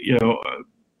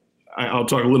 I'll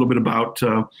talk a little bit about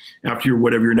after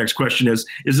whatever your next question is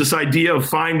this idea of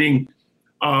finding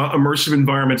immersive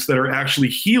environments that are actually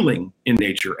healing in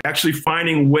nature, actually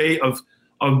finding a way of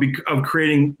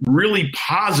creating really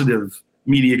positive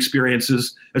media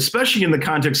experiences, especially in the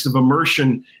context of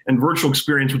immersion and virtual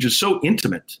experience, which is so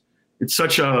intimate. It's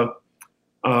such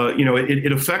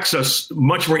it affects us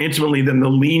much more intimately than the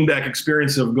lean back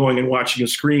experience of going and watching a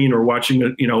screen or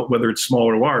watching whether it's small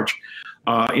or large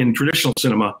in traditional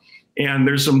cinema. And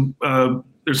there's some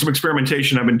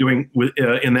experimentation I've been doing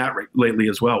in that lately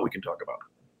as well. We can talk about.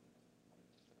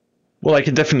 Well, I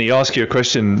can definitely ask you a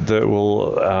question that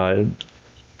will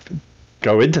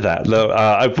go into that.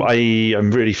 I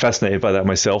am really fascinated by that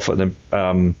myself, and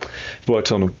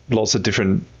worked on lots of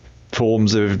different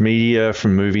forms of media,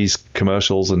 from movies,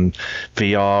 commercials, and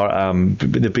VR.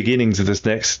 The beginnings of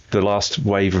the last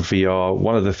wave of VR,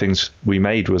 one of the things we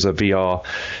made was a VR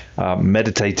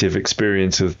meditative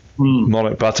experience of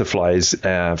monarch butterflies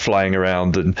flying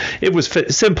around, and it was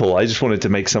simple. I just wanted to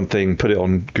make something, put it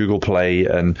on Google Play,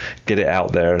 and get it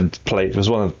out there and play. It was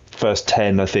one of the first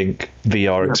 10, I think,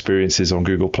 VR experiences on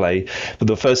Google Play. But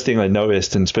the first thing I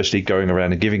noticed, and especially going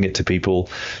around and giving it to people,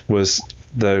 was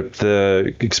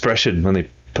the expression when they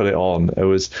put it on. It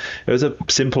was a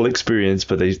simple experience,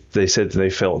 but they said they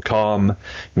felt calm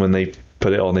when they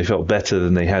put it on. They felt better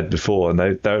than they had before, and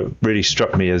that really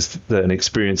struck me as an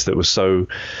experience that was so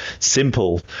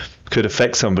simple could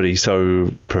affect somebody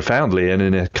so profoundly and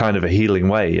in a kind of a healing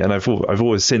way. And I've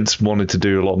always since wanted to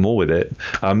do a lot more with it.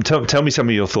 Tell me some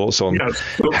of your thoughts on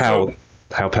how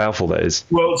powerful that is.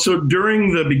 Well, so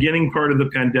during the beginning part of the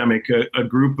pandemic, a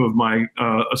group of my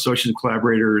associate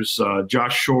collaborators,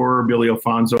 Josh Shore, Billy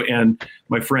Alfonso, and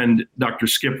my friend Dr.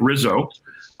 Skip Rizzo,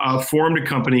 formed a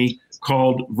company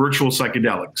called Virtual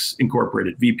Psychedelics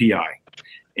Incorporated, VPI.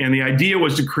 And the idea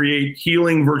was to create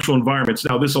healing virtual environments.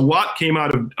 Now, a lot came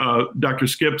out of Dr.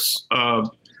 Skip's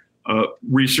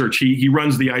research. He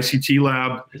runs the ICT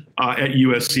lab at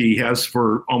USC. He has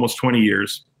for almost 20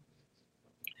 years.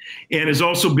 And has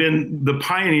also been the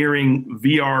pioneering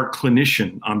VR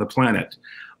clinician on the planet.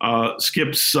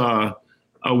 Skip's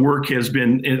work has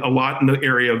been a lot in the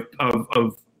area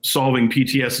of solving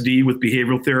PTSD with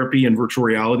behavioral therapy and virtual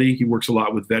reality. He works a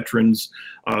lot with veterans,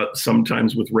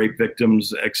 sometimes with rape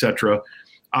victims, et cetera.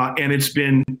 And it's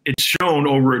shown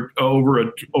over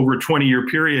a 20-year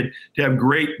period to have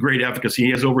great efficacy.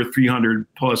 He has over 300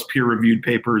 plus peer-reviewed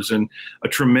papers and a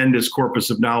tremendous corpus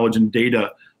of knowledge and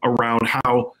data around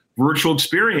how virtual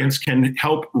experience can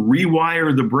help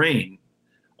rewire the brain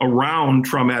around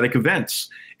traumatic events.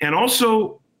 And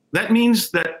also, that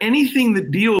means that anything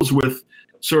that deals with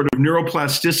sort of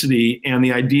neuroplasticity and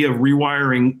the idea of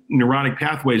rewiring neuronic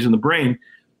pathways in the brain,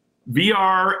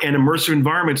 VR and immersive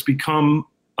environments become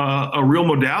a real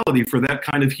modality for that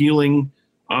kind of healing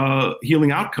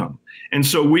outcome. And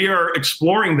so we are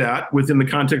exploring that within the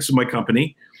context of my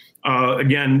company.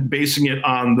 Again, basing it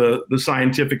on the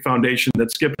scientific foundation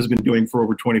that Skip has been doing for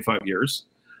over 25 years.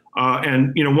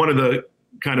 And, one of the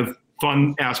kind of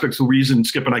fun aspects, the reason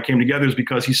Skip and I came together is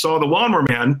because he saw The Lawnmower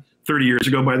Man 30 years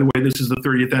ago. By the way, this is the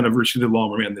 30th anniversary of The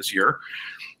Lawnmower Man this year.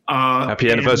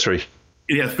 Happy anniversary.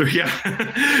 Yeah.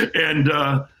 And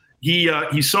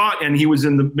he saw it, and he was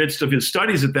in the midst of his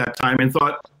studies at that time and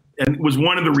thought, and was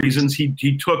one of the reasons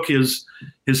he took his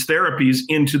therapies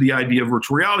into the idea of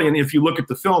virtual reality. And if you look at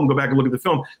the film, go back and look at the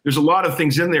film, there's a lot of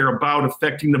things in there about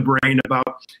affecting the brain,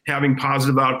 about having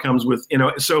positive outcomes with,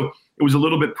 so it was a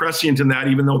little bit prescient in that,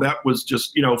 even though that was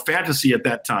just, fantasy at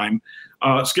that time.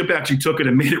 Skip actually took it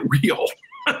and made it real.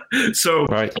 So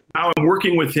right. now I'm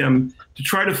working with him to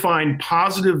try to find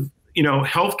positive,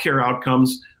 healthcare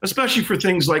outcomes, especially for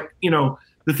things like,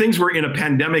 the things we're in a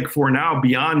pandemic for now,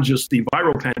 beyond just the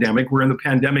viral pandemic. We're in the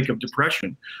pandemic of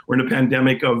depression. We're in a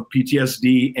pandemic of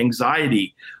PTSD,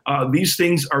 anxiety. These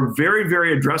things are very,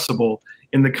 very addressable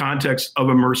in the context of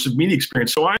immersive media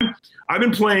experience. So I've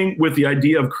been playing with the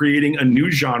idea of creating a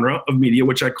new genre of media,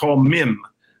 which I call MIM,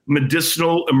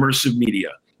 medicinal immersive media,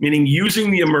 meaning using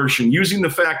the immersion, using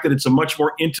the fact that it's a much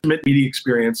more intimate media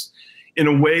experience in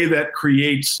a way that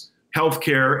creates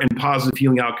healthcare and positive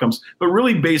healing outcomes, but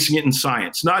really basing it in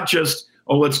science, not just,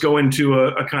 let's go into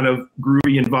a kind of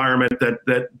groovy environment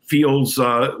that feels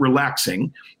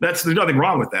relaxing. There's nothing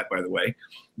wrong with that, by the way,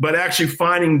 but actually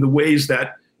finding the ways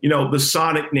that, the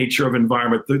sonic nature of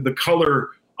environment, the color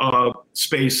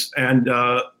space and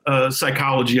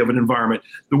psychology of an environment,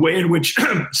 the way in which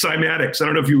cymatics, I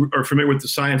don't know if you are familiar with the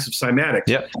science of cymatics,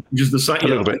 which is a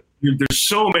little bit. There's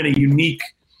so many unique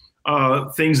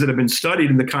things that have been studied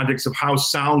in the context of how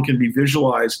sound can be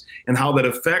visualized and how that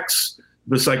affects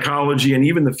the psychology and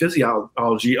even the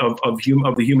physiology of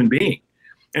the human being.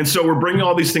 And so we're bringing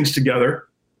all these things together.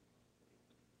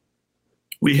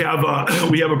 We have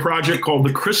a project called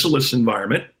the Chrysalis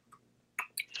Environment.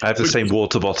 I have the same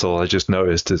water bottle. I just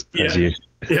noticed as you.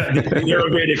 Yeah, the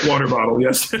Ayurvedic water bottle.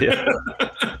 Yes. Yeah.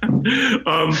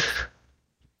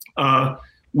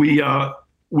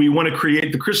 We want to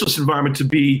create the Chrysalis Environment to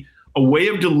be a way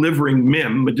of delivering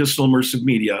MIM, medicinal immersive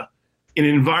media, in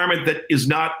an environment that is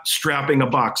not strapping a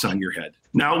box on your head.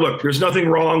 Now, look, there's nothing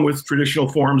wrong with traditional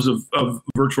forms of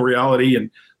virtual reality.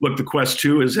 And look, the Quest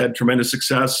 2 has had tremendous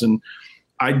success. And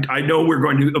I know we're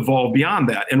going to evolve beyond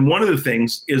that. And one of the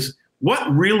things is, what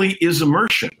really is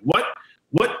immersion? What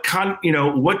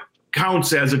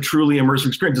counts as a truly immersive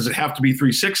experience? Does it have to be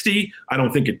 360? I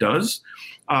don't think it does.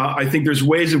 I think there's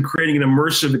ways of creating an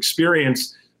immersive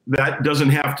experience that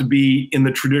doesn't have to be in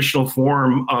the traditional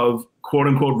form of quote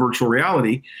unquote virtual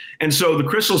reality. And so the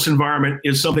Chrysalis Environment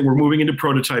is something we're moving into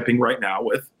prototyping right now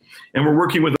with, and we're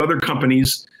working with other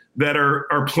companies that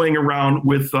are playing around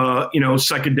with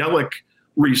psychedelic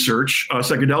research,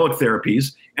 psychedelic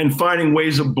therapies, and finding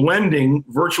ways of blending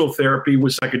virtual therapy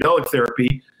with psychedelic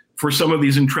therapy for some of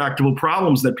these intractable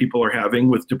problems that people are having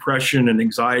with depression and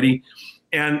anxiety.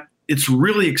 And it's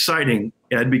really exciting,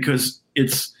 Ed, because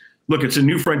it's a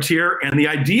new frontier. And the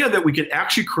idea that we could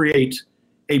actually create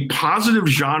a positive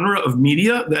genre of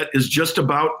media that is just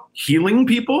about healing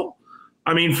people.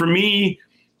 I mean, for me,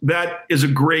 that is a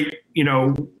great,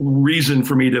 reason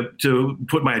for me to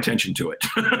put my attention to it.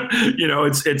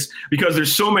 It's because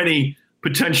there's so many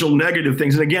potential negative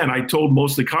things. And again, I told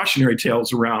mostly cautionary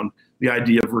tales around the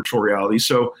idea of virtual reality.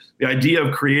 So the idea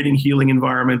of creating healing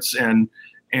environments and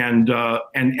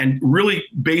really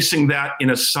basing that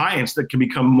in a science that can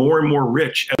become more and more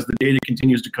rich as the data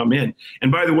continues to come in.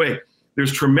 And by the way,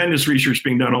 there's tremendous research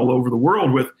being done all over the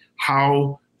world with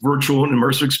how virtual and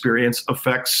immersive experience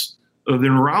affects the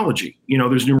neurology.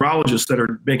 There's neurologists that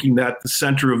are making that the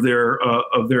center of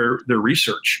their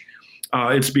research.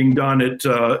 It's being done at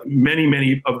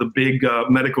many of the big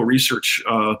medical research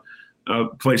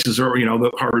places, or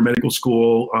the Harvard Medical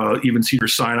School, even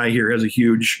Cedars-Sinai here has a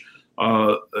huge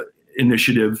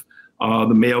initiative,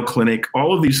 the Mayo Clinic,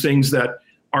 all of these things that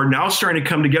are now starting to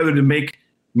come together to make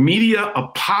media a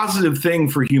positive thing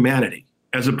for humanity,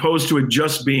 as opposed to it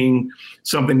just being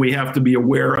something we have to be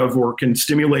aware of or can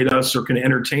stimulate us or can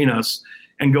entertain us,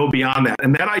 and go beyond that.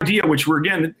 And that idea, which we're,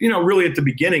 again, really at the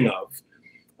beginning of,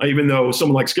 even though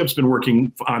someone like Skip's been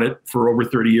working on it for over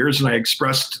 30 years, and I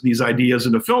expressed these ideas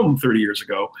in a film 30 years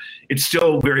ago, it's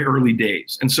still very early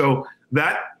days. And so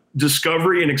that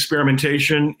discovery and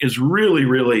experimentation is really,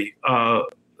 really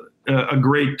a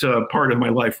great part of my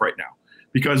life right now,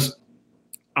 because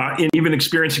in even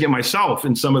experiencing it myself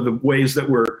in some of the ways that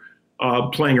we're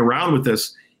playing around with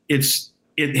this,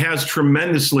 it has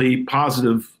tremendously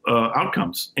positive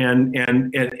outcomes, and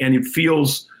it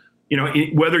feels,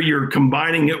 whether you're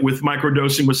combining it with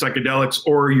microdosing with psychedelics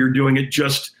or you're doing it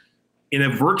just in a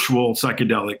virtual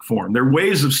psychedelic form, there are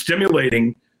ways of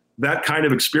stimulating that kind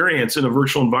of experience in a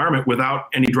virtual environment without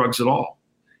any drugs at all.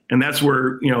 And that's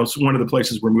where, it's one of the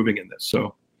places we're moving in this.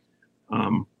 So,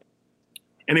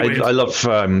 anyway, I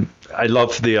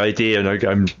love the idea, and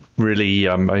I'm really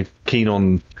I'm keen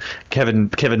on Kevin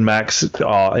Mack's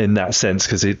art in that sense,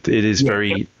 because it is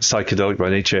very psychedelic by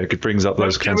nature. It brings up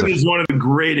those kinds of. Kevin is one of the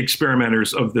great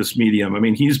experimenters of this medium. I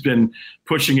mean, he's been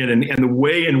pushing it, and the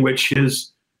way in which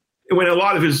when a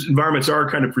lot of his environments are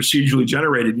kind of procedurally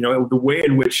generated, the way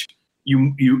in which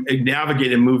you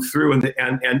navigate and move through,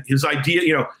 and his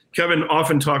idea, Kevin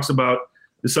often talks about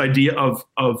this idea of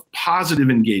positive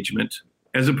engagement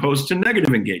as opposed to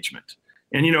negative engagement.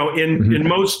 And, you know, in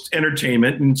most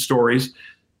entertainment and stories,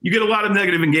 you get a lot of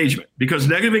negative engagement, because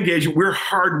negative engagement, we're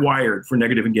hardwired for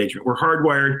negative engagement. We're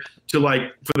hardwired to, like,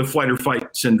 for the flight or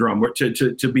fight syndrome,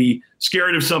 to be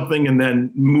scared of something and then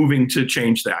moving to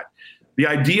change that. The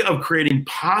idea of creating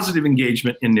positive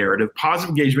engagement in narrative, positive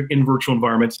engagement in virtual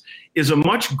environments, is a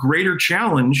much greater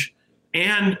challenge.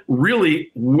 And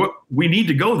really, what we need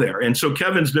to go there. And so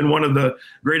Kevin's been one of the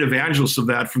great evangelists of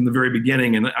that from the very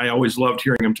beginning. And I always loved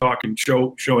hearing him talk and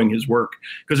showing his work,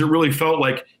 because it really felt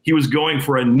like he was going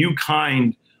for a new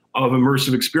kind of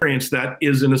immersive experience that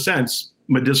is, in a sense,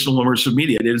 medicinal immersive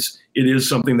media. It is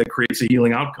something that creates a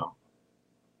healing outcome.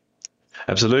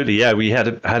 Absolutely, yeah. We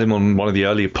had him on one of the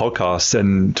earlier podcasts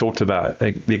and talked about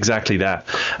exactly that.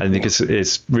 I think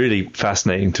it's really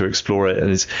fascinating to explore it, and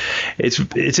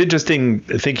it's interesting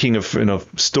thinking of, you know,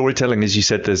 storytelling. As you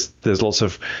said, there's lots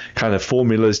of kind of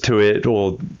formulas to it,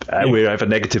 or we have a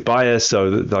negative bias,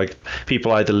 so that, like,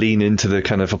 people either lean into the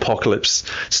kind of apocalypse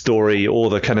story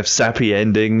or the kind of sappy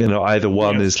ending. You know, either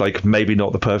one is, like, maybe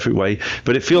not the perfect way,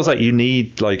 but it feels like you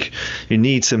need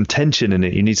some tension in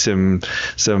it. You need some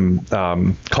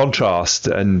contrast,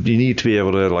 and you need to be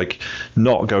able to, like,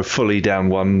 not go fully down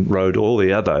one road or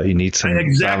the other. You need some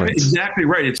balance. Exactly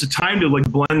right. It's a time to, like,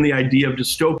 blend the idea of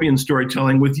dystopian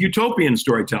storytelling with utopian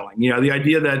storytelling. You know, the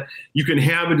idea that you can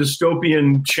have a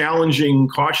dystopian, challenging,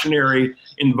 cautionary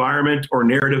environment or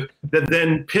narrative that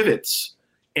then pivots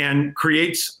and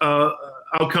creates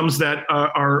outcomes that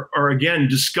are again,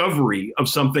 discovery of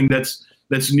something that's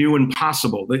new and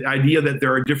possible. The idea that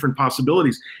there are different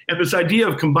possibilities. And this idea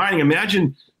of combining,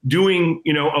 imagine doing,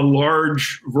 you know, a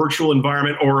large virtual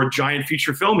environment or a giant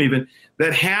feature film even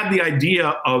that had the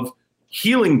idea of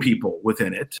healing people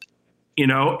within it, you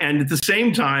know, and at the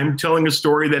same time telling a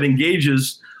story that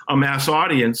engages a mass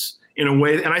audience in a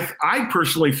way. And I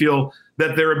personally feel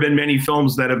that there have been many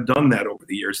films that have done that over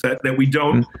the years, that we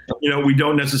don't, you know, we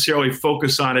don't necessarily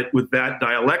focus on it with that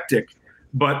dialectic,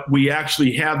 but we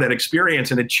actually have that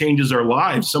experience and it changes our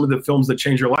lives. Some of the films that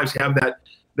change our lives have that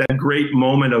great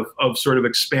moment of sort of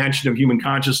expansion of human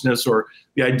consciousness, or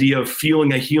the idea of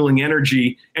feeling a healing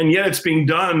energy. And yet it's being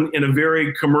done in a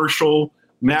very commercial,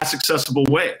 mass accessible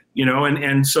way, you know,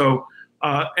 and so,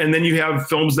 and then you have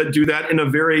films that do that in a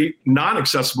very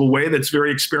non-accessible way that's very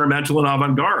experimental and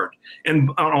avant-garde. And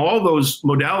all those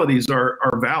modalities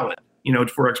are valid, you know,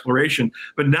 for exploration.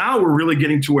 But now we're really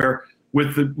getting to where,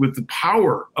 with the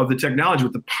power of the technology,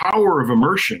 with the power of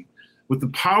immersion, with the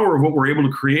power of what we're able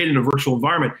to create in a virtual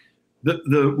environment,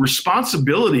 the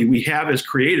responsibility we have as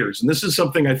creators, and this is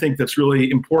something I think that's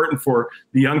really important for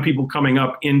the young people coming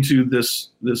up into this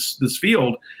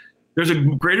field, there's a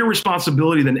greater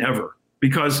responsibility than ever,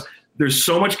 because there's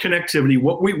so much connectivity.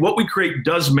 What we create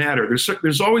does matter.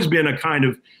 There's always been a kind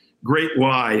of great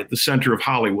why at the center of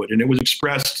Hollywood, and it was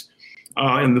expressed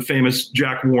in the famous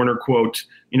Jack Warner quote,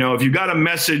 you know, if you got a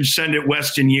message, send it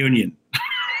Western Union.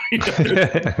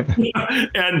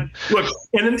 And look,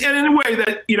 and in a way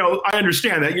that, you know, I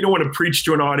understand that you don't want to preach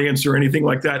to an audience or anything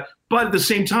like that, but at the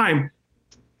same time,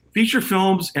 feature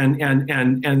films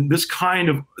and this kind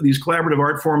of these collaborative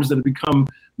art forms that have become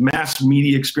mass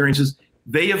media experiences,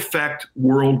 they affect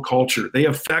world culture. They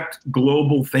affect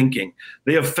global thinking.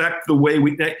 They affect the way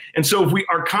and so if we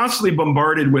are constantly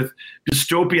bombarded with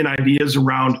dystopian ideas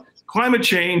around climate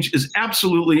change is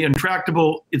absolutely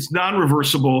intractable, it's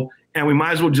non-reversible, and we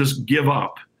might as well just give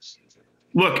up.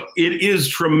 Look, it is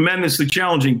tremendously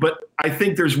challenging, but I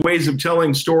think there's ways of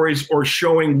telling stories or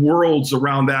showing worlds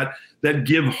around that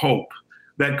give hope,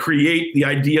 that create the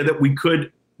idea that we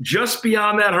could, just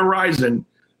beyond that horizon,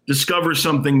 discover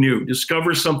something new,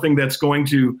 discover something that's going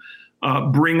to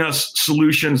bring us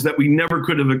solutions that we never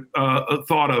could have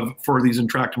thought of for these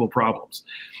intractable problems.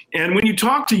 And when you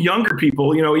talk to younger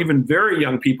people, you know, even very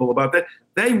young people about that,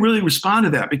 they really respond to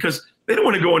that, because they don't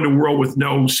want to go into a world with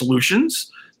no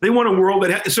solutions. They want a world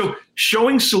that so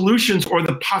showing solutions or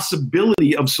the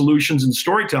possibility of solutions in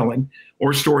storytelling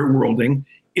or story worlding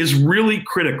is really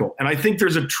critical. And I think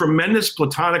there's a tremendous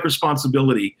platonic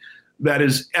responsibility that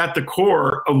is at the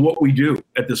core of what we do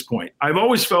at this point. I've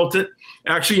always felt it,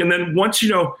 actually. And then once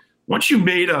you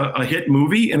made a hit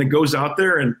movie and it goes out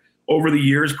there, and over the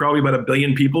years, probably about 1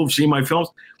 billion people have seen my films,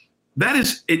 that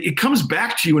is, it comes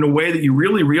back to you in a way that you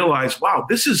really realize, wow,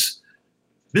 this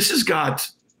has got,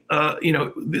 you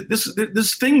know,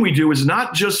 this thing we do is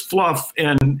not just fluff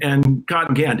and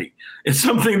cotton candy. It's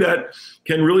something that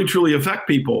can really, truly affect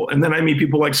people. And then I meet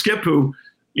people like Skip who,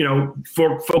 you know,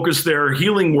 focus their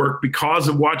healing work because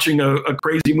of watching a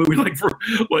crazy movie like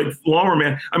Lawnmower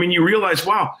Man. I mean, you realize,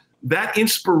 wow, that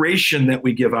inspiration that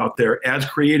we give out there as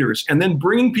creators, and then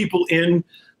bringing people in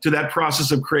to that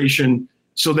process of creation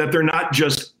so that they're not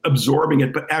just absorbing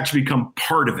it, but actually become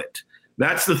part of it.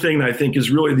 That's the thing that I think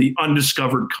is really the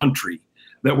undiscovered country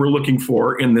that we're looking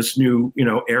for in this new,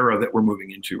 era that we're moving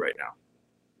into right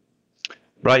now.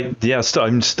 Right. Yeah.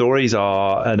 Stories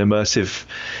are an immersive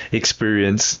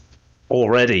experience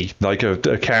already. Like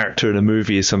a character in a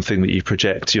movie is something that you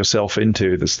project yourself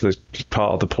into. That's the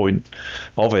part of the point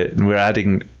of it. And we're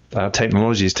adding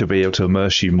technologies to be able to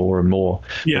immerse you more and more.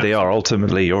 Yeah. But they are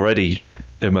ultimately already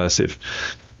immersive.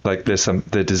 Like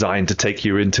they're designed to take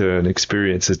you into an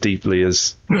experience as deeply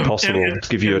as possible, to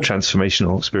give you a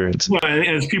transformational experience. Well,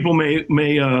 and as people may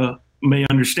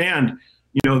understand,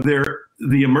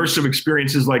 the immersive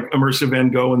experiences like Immersive Van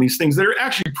Gogh and these things that are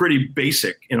actually pretty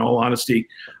basic, in all honesty,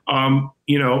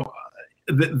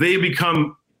 they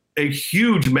become a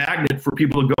huge magnet for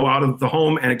people to go out of the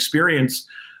home and experience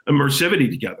immersivity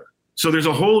together. So there's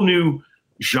a whole new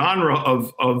genre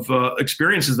of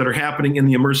experiences that are happening in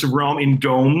the immersive realm in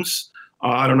domes.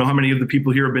 I don't know how many of the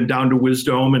people here have been down to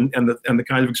Wisdome and the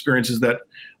kind of experiences that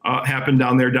happen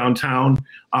down there downtown.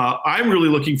 I'm really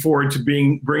looking forward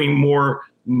to bringing more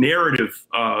narrative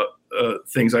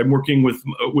things. I'm working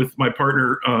with my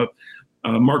partner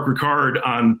Mark Ricard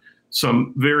on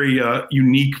some very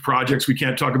unique projects. We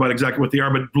can't talk about exactly what they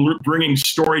are, but bringing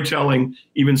storytelling,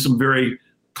 even some very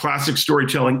classic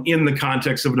storytelling, in the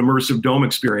context of an immersive dome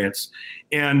experience.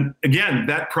 And again,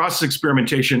 that process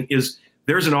experimentation is,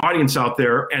 there's an audience out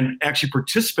there and actually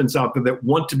participants out there that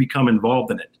want to become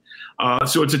involved in it.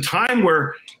 So it's a time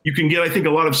where you can get, I think, a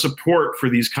lot of support for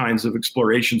these kinds of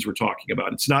explorations we're talking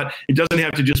about. It doesn't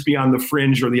have to just be on the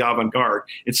fringe or the avant-garde.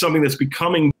 It's something that's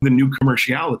becoming the new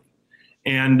commerciality.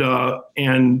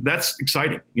 And that's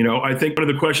exciting. I think one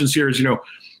of the questions here is,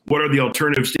 what are the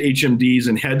alternatives to HMDs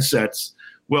and headsets?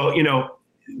 Well,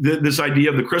 this idea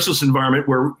of the Chrysalis environment,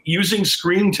 we're using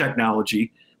screen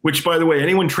technology, which, by the way,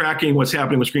 anyone tracking what's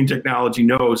happening with screen technology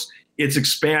knows it's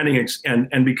expanding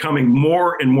and becoming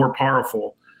more and more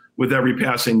powerful with every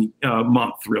passing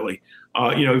month, really.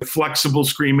 Flexible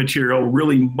screen material,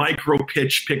 really micro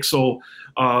pitch pixel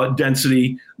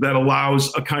density that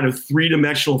allows a kind of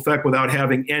three-dimensional effect without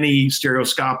having any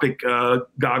stereoscopic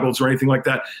goggles or anything like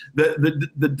that.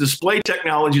 The display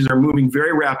technologies are moving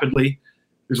very rapidly.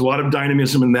 There's a lot of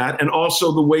dynamism in that. And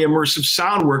also the way immersive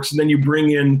sound works. And then you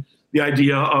bring in the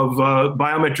idea of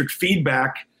biometric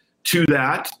feedback to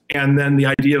that. And then the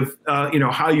idea of,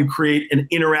 how you create an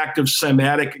interactive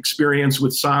somatic experience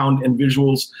with sound and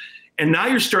visuals. And now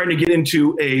you're starting to get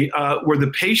into where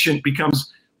the patient becomes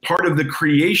part of the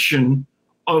creation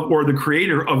of, or the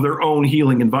creator of, their own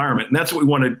healing environment. And that's what we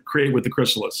want to create with the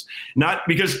Chrysalis. Not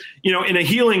because, in a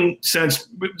healing sense,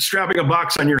 strapping a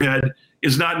box on your head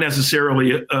is not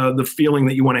necessarily the feeling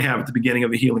that you want to have at the beginning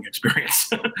of a healing experience.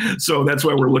 So that's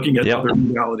why we're looking at other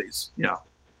modalities. Yeah.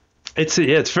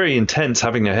 It's very intense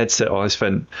having a headset. I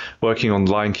spent working on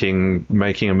Lion King,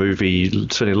 making a movie,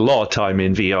 spending a lot of time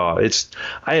in VR.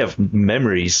 I have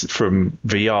memories from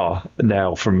VR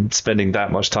now, from spending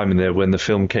that much time in there. When the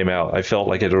film came out, I felt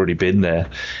like I'd already been there.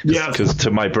 Because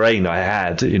to my brain, I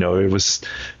had, it was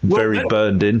very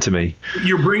burned into me.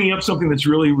 You're bringing up something that's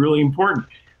really, really important.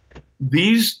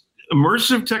 These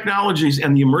immersive technologies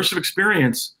and the immersive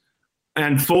experience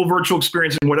and full virtual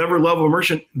experience and whatever level of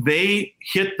immersion, they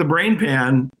hit the brain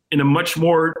pan in a much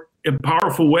more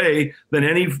powerful way than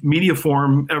any media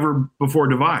form ever before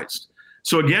devised.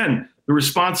 So again, the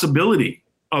responsibility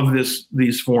of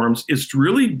these forms is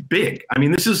really big. I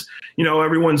mean, this is,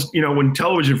 everyone's, when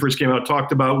television first came out,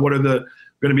 talked about what are going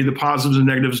to be the positives and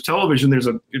negatives of television. There's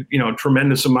a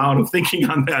tremendous amount of thinking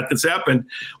on that's happened.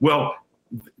 Well,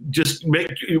 just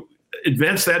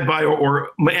advance that by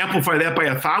or amplify that by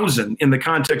 1,000 in the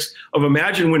context of,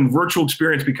 imagine when virtual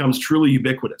experience becomes truly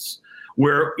ubiquitous,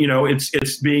 where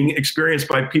it's being experienced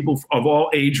by people of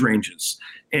all age ranges,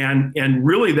 and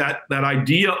really that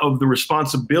idea of the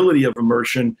responsibility of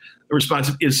immersion,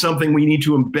 is something we need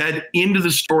to embed into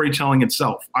the storytelling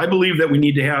itself. I believe that we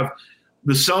need to have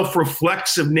the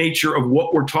self-reflexive nature of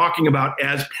what we're talking about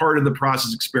as part of the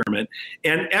process experiment,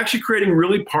 and actually creating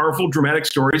really powerful dramatic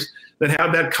stories that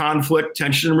have that conflict,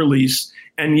 tension, and release,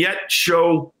 and yet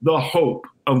show the hope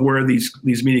of where these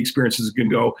media experiences can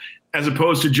go, as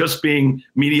opposed to just being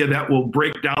media that will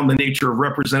break down the nature of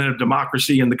representative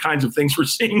democracy and the kinds of things we're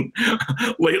seeing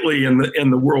lately in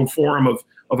the World Forum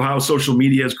of how social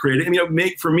media is created.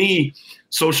 And for me,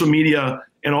 social media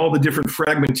and all the different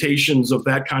fragmentations of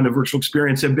that kind of virtual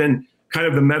experience have been kind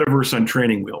of the metaverse on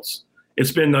training wheels.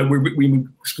 It's been we've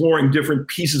been exploring different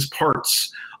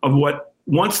parts of what,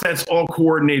 once that's all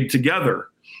coordinated together,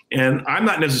 And I'm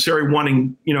not necessarily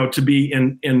wanting, to be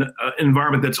in an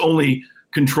environment that's only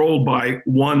controlled by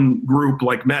one group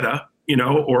like Meta,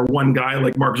 or one guy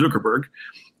like Mark Zuckerberg.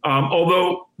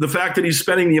 Although the fact that he's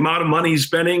spending the amount of money he's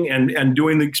spending and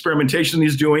doing the experimentation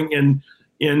he's doing in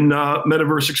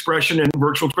metaverse expression and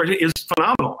virtual expression is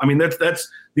phenomenal. I mean, that's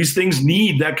these things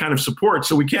need that kind of support.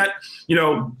 So we can't,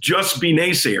 just be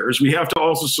naysayers. We have to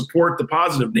also support the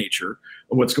positive nature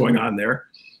of what's going on there.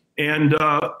 And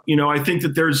I think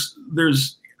that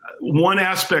there's one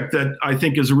aspect that I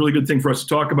think is a really good thing for us to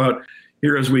talk about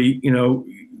here as we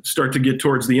start to get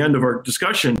towards the end of our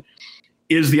discussion,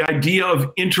 is the idea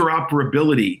of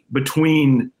interoperability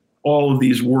between all of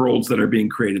these worlds that are being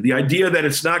created. The idea that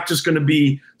it's not just going to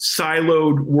be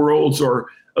siloed worlds or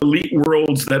elite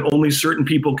worlds that only certain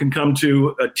people can come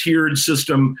to, a tiered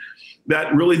system,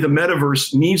 that really the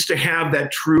metaverse needs to have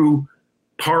that true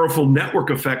powerful network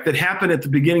effect that happened at the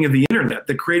beginning of the internet,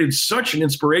 that created such an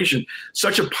inspiration,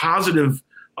 such a positive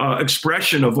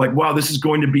expression of like, wow, this is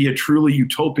going to be a truly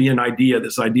utopian idea,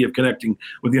 this idea of connecting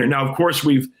with the internet. Now, of course,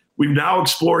 we've now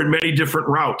explored many different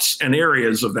routes and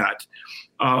areas of that.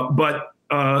 But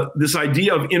this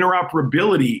idea of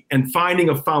interoperability and finding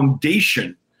a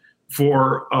foundation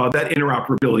for that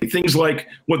interoperability, things like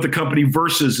what the company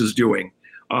Versys is doing,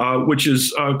 which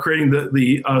is creating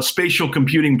the spatial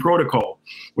computing protocol,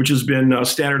 which has been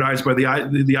standardized by the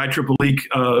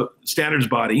IEEE standards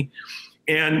body,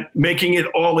 and making it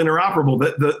all interoperable.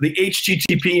 The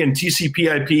HTTP and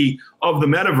TCP/IP of the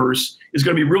metaverse is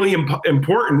going to be really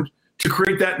important to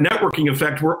create that networking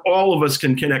effect where all of us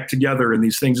can connect together in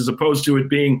these things, as opposed to it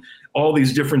being all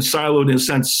these different siloed, in a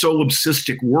sense,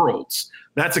 solipsistic worlds.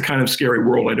 That's a kind of scary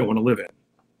world I don't want to live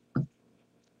in.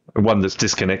 One that's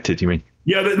disconnected, you mean?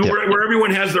 Yeah, where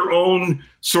everyone has their own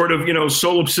sort of,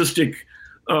 solipsistic.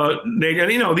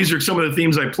 And these are some of the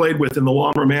themes I played with in the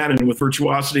Long Roman and with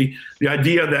Virtuosity. The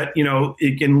idea that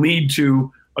it can lead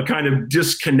to a kind of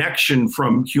disconnection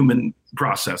from human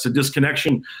process, a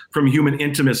disconnection from human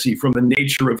intimacy, from the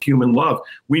nature of human love.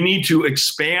 We need to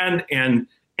expand and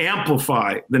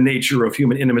amplify the nature of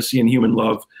human intimacy and human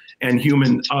love and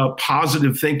human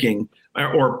positive thinking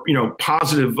or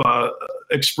positive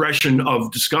expression of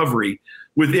discovery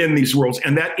within these worlds.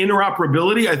 And that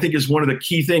interoperability, I think, is one of the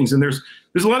key things. And there's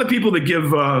a lot of people that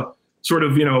give sort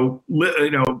of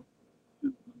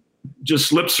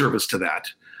just lip service to that.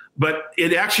 But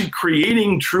it actually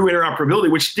creating true interoperability,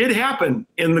 which did happen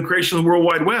in the creation of the World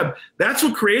Wide Web, that's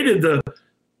what created the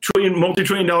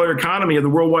multi-trillion-dollar economy of the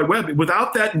World Wide Web.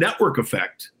 Without that network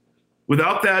effect,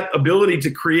 without that ability to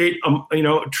create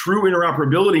true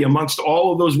interoperability amongst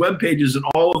all of those web pages and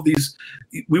all of these,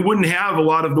 we wouldn't have a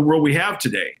lot of the world we have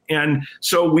today. And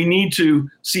so we need to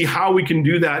see how we can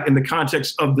do that in the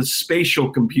context of the spatial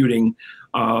computing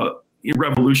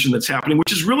revolution that's happening,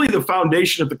 which is really the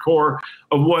foundation at the core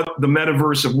of what the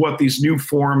metaverse, of what these new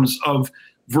forms of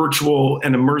virtual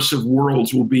and immersive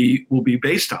worlds will be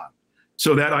based on.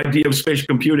 So that idea of spatial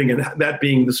computing and that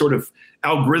being the sort of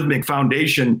algorithmic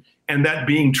foundation, and that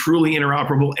being truly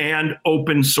interoperable and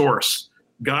open source,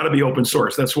 got to be open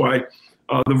source. That's why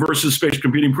the Versys spatial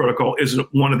computing protocol is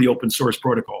one of the open source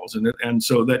protocols, and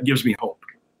so that gives me hope.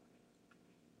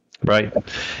 Right.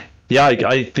 Yeah,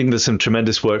 I think there's some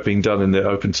tremendous work being done in the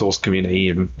open source community,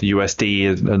 and the USD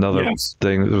is another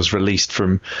thing that was released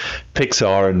from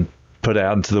Pixar and put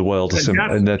out into the world in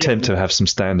an attempt to have some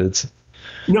standards.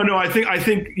 No, I think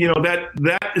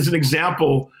that is an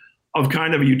example of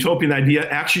kind of a utopian idea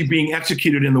actually being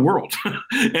executed in the world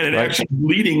and it actually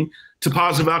leading to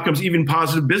positive outcomes, even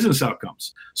positive business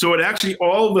outcomes. So it actually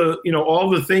all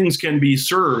the things can be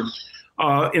served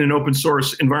in an open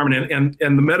source environment, and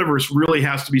the metaverse really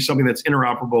has to be something that's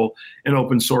interoperable and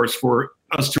open source for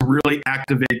us to really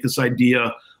activate this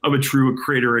idea of a true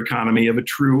creator economy, of a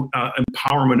true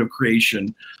empowerment of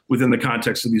creation within the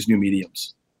context of these new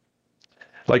mediums.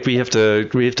 Like we have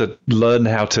to learn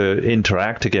how to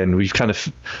interact again. We've kind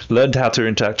of learned how to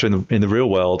interact in the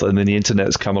real world, and then the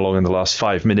internet's come along in the last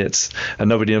 5 minutes, and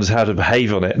nobody knows how to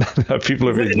behave on it. People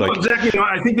are really exactly.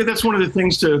 I think that's one of the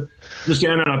things to just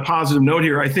end on a positive note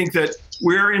here. I think that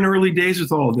we're in early days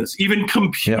with all of this. Even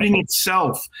computing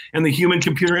itself and the human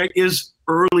computer is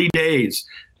early days.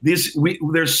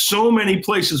 There's so many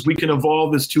places we can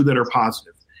evolve this to that are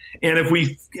positive. And if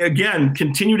we, again,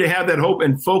 continue to have that hope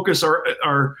and focus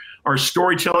our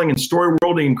storytelling and story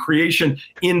worlding and creation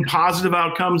in positive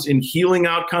outcomes, in healing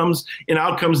outcomes, in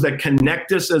outcomes that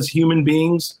connect us as human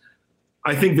beings,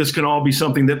 I think this can all be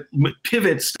something that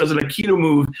pivots, does an Aikido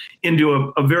move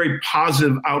into a very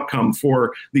positive outcome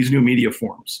for these new media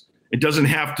forms. It doesn't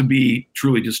have to be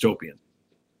truly dystopian.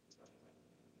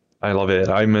 I love it.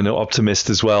 I'm an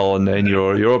optimist as well, and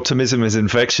your optimism is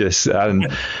infectious. And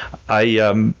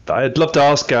I'd love to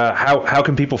ask how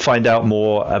can people find out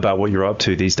more about what you're up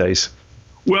to these days?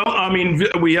 Well, I mean,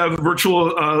 we have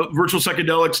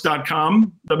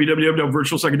virtualpsychedelics.com.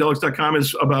 www.virtualpsychedelics.com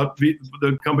is about the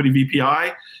company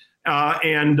VPI.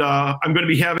 And I'm going to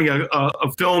be having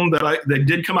a film that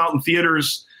did come out in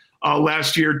theaters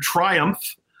last year, Triumph.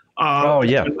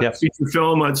 Feature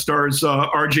film. It stars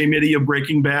R.J. Mitte of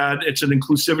Breaking Bad. It's an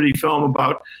inclusivity film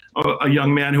about a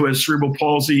young man who has cerebral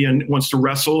palsy and wants to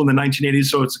wrestle in the 1980s.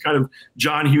 So it's a kind of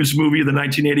John Hughes movie of the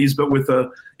 1980s, but with a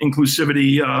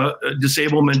inclusivity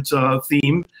disablement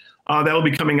theme. That'll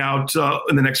be coming out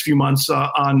in the next few months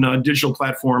on digital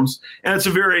platforms. And it's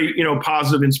a very,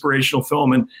 positive, inspirational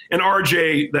film. And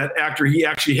RJ, that actor, he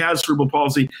actually has cerebral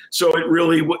palsy. So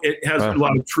it has a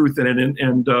lot of truth in it.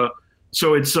 And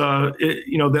so it's,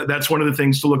 that's one of the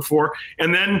things to look for.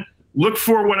 And then look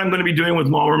for what I'm going to be doing with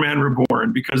Mallerman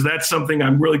Reborn, because that's something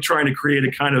I'm really trying to create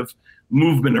a kind of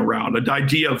movement around, an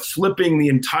idea of flipping the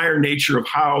entire nature of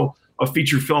how a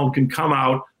feature film can come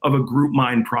out of a group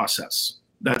mind process.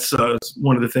 That's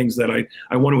one of the things that I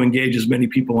want to engage as many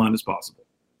people on as possible.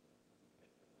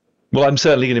 Well, I'm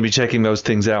certainly going to be checking those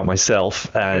things out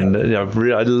myself. And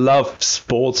I love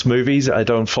sports movies. I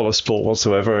don't follow sport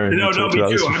whatsoever. No,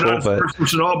 me too. I'm not a sports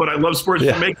person at all, but I love sports.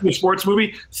 Yeah. Making a sports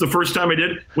movie, it's the first time I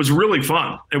did, was really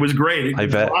fun. It was great. I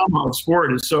bet. The drama of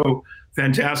sport is so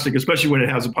fantastic, especially when it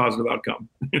has a positive outcome.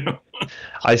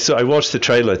 I watched the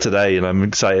trailer today, and I'm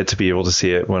excited to be able to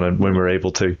see it when we're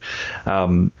able to.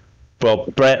 Well,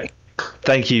 Brett,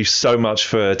 thank you so much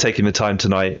for taking the time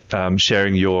tonight,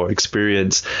 sharing your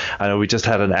experience. I know we just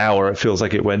had an hour. It feels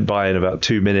like it went by in about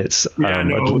 2 minutes. Yeah,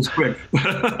 it was quick.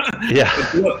 Yeah.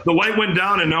 The light went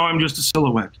down, and now I'm just a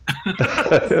silhouette.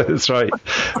 That's right.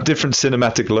 Different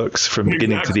cinematic looks from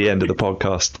beginning to the end of the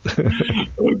podcast.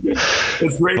 Okay.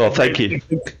 That's great. Well, thank you.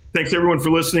 Thanks, everyone,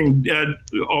 for listening. Ed,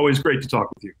 always great to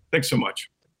talk with you. Thanks so much.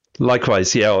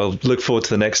 Likewise, yeah, I'll look forward to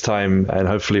the next time, and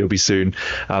hopefully it'll be soon.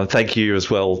 Thank you as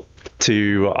well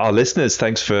to our listeners.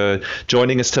 Thanks for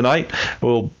joining us tonight.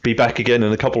 We'll be back again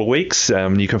in a couple of weeks.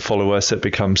 You can follow us at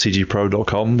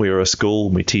becomecgpro.com. We are a school.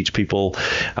 We teach people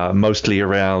mostly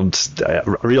around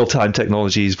real-time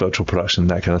technologies, virtual production,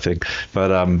 that kind of thing.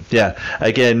 But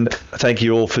again, thank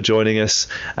you all for joining us,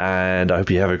 and I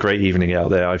hope you have a great evening out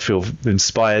there. I feel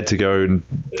inspired to go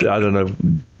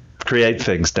and, create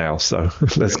things now. So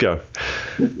let's go.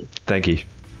 Thank you.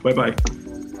 Bye-bye.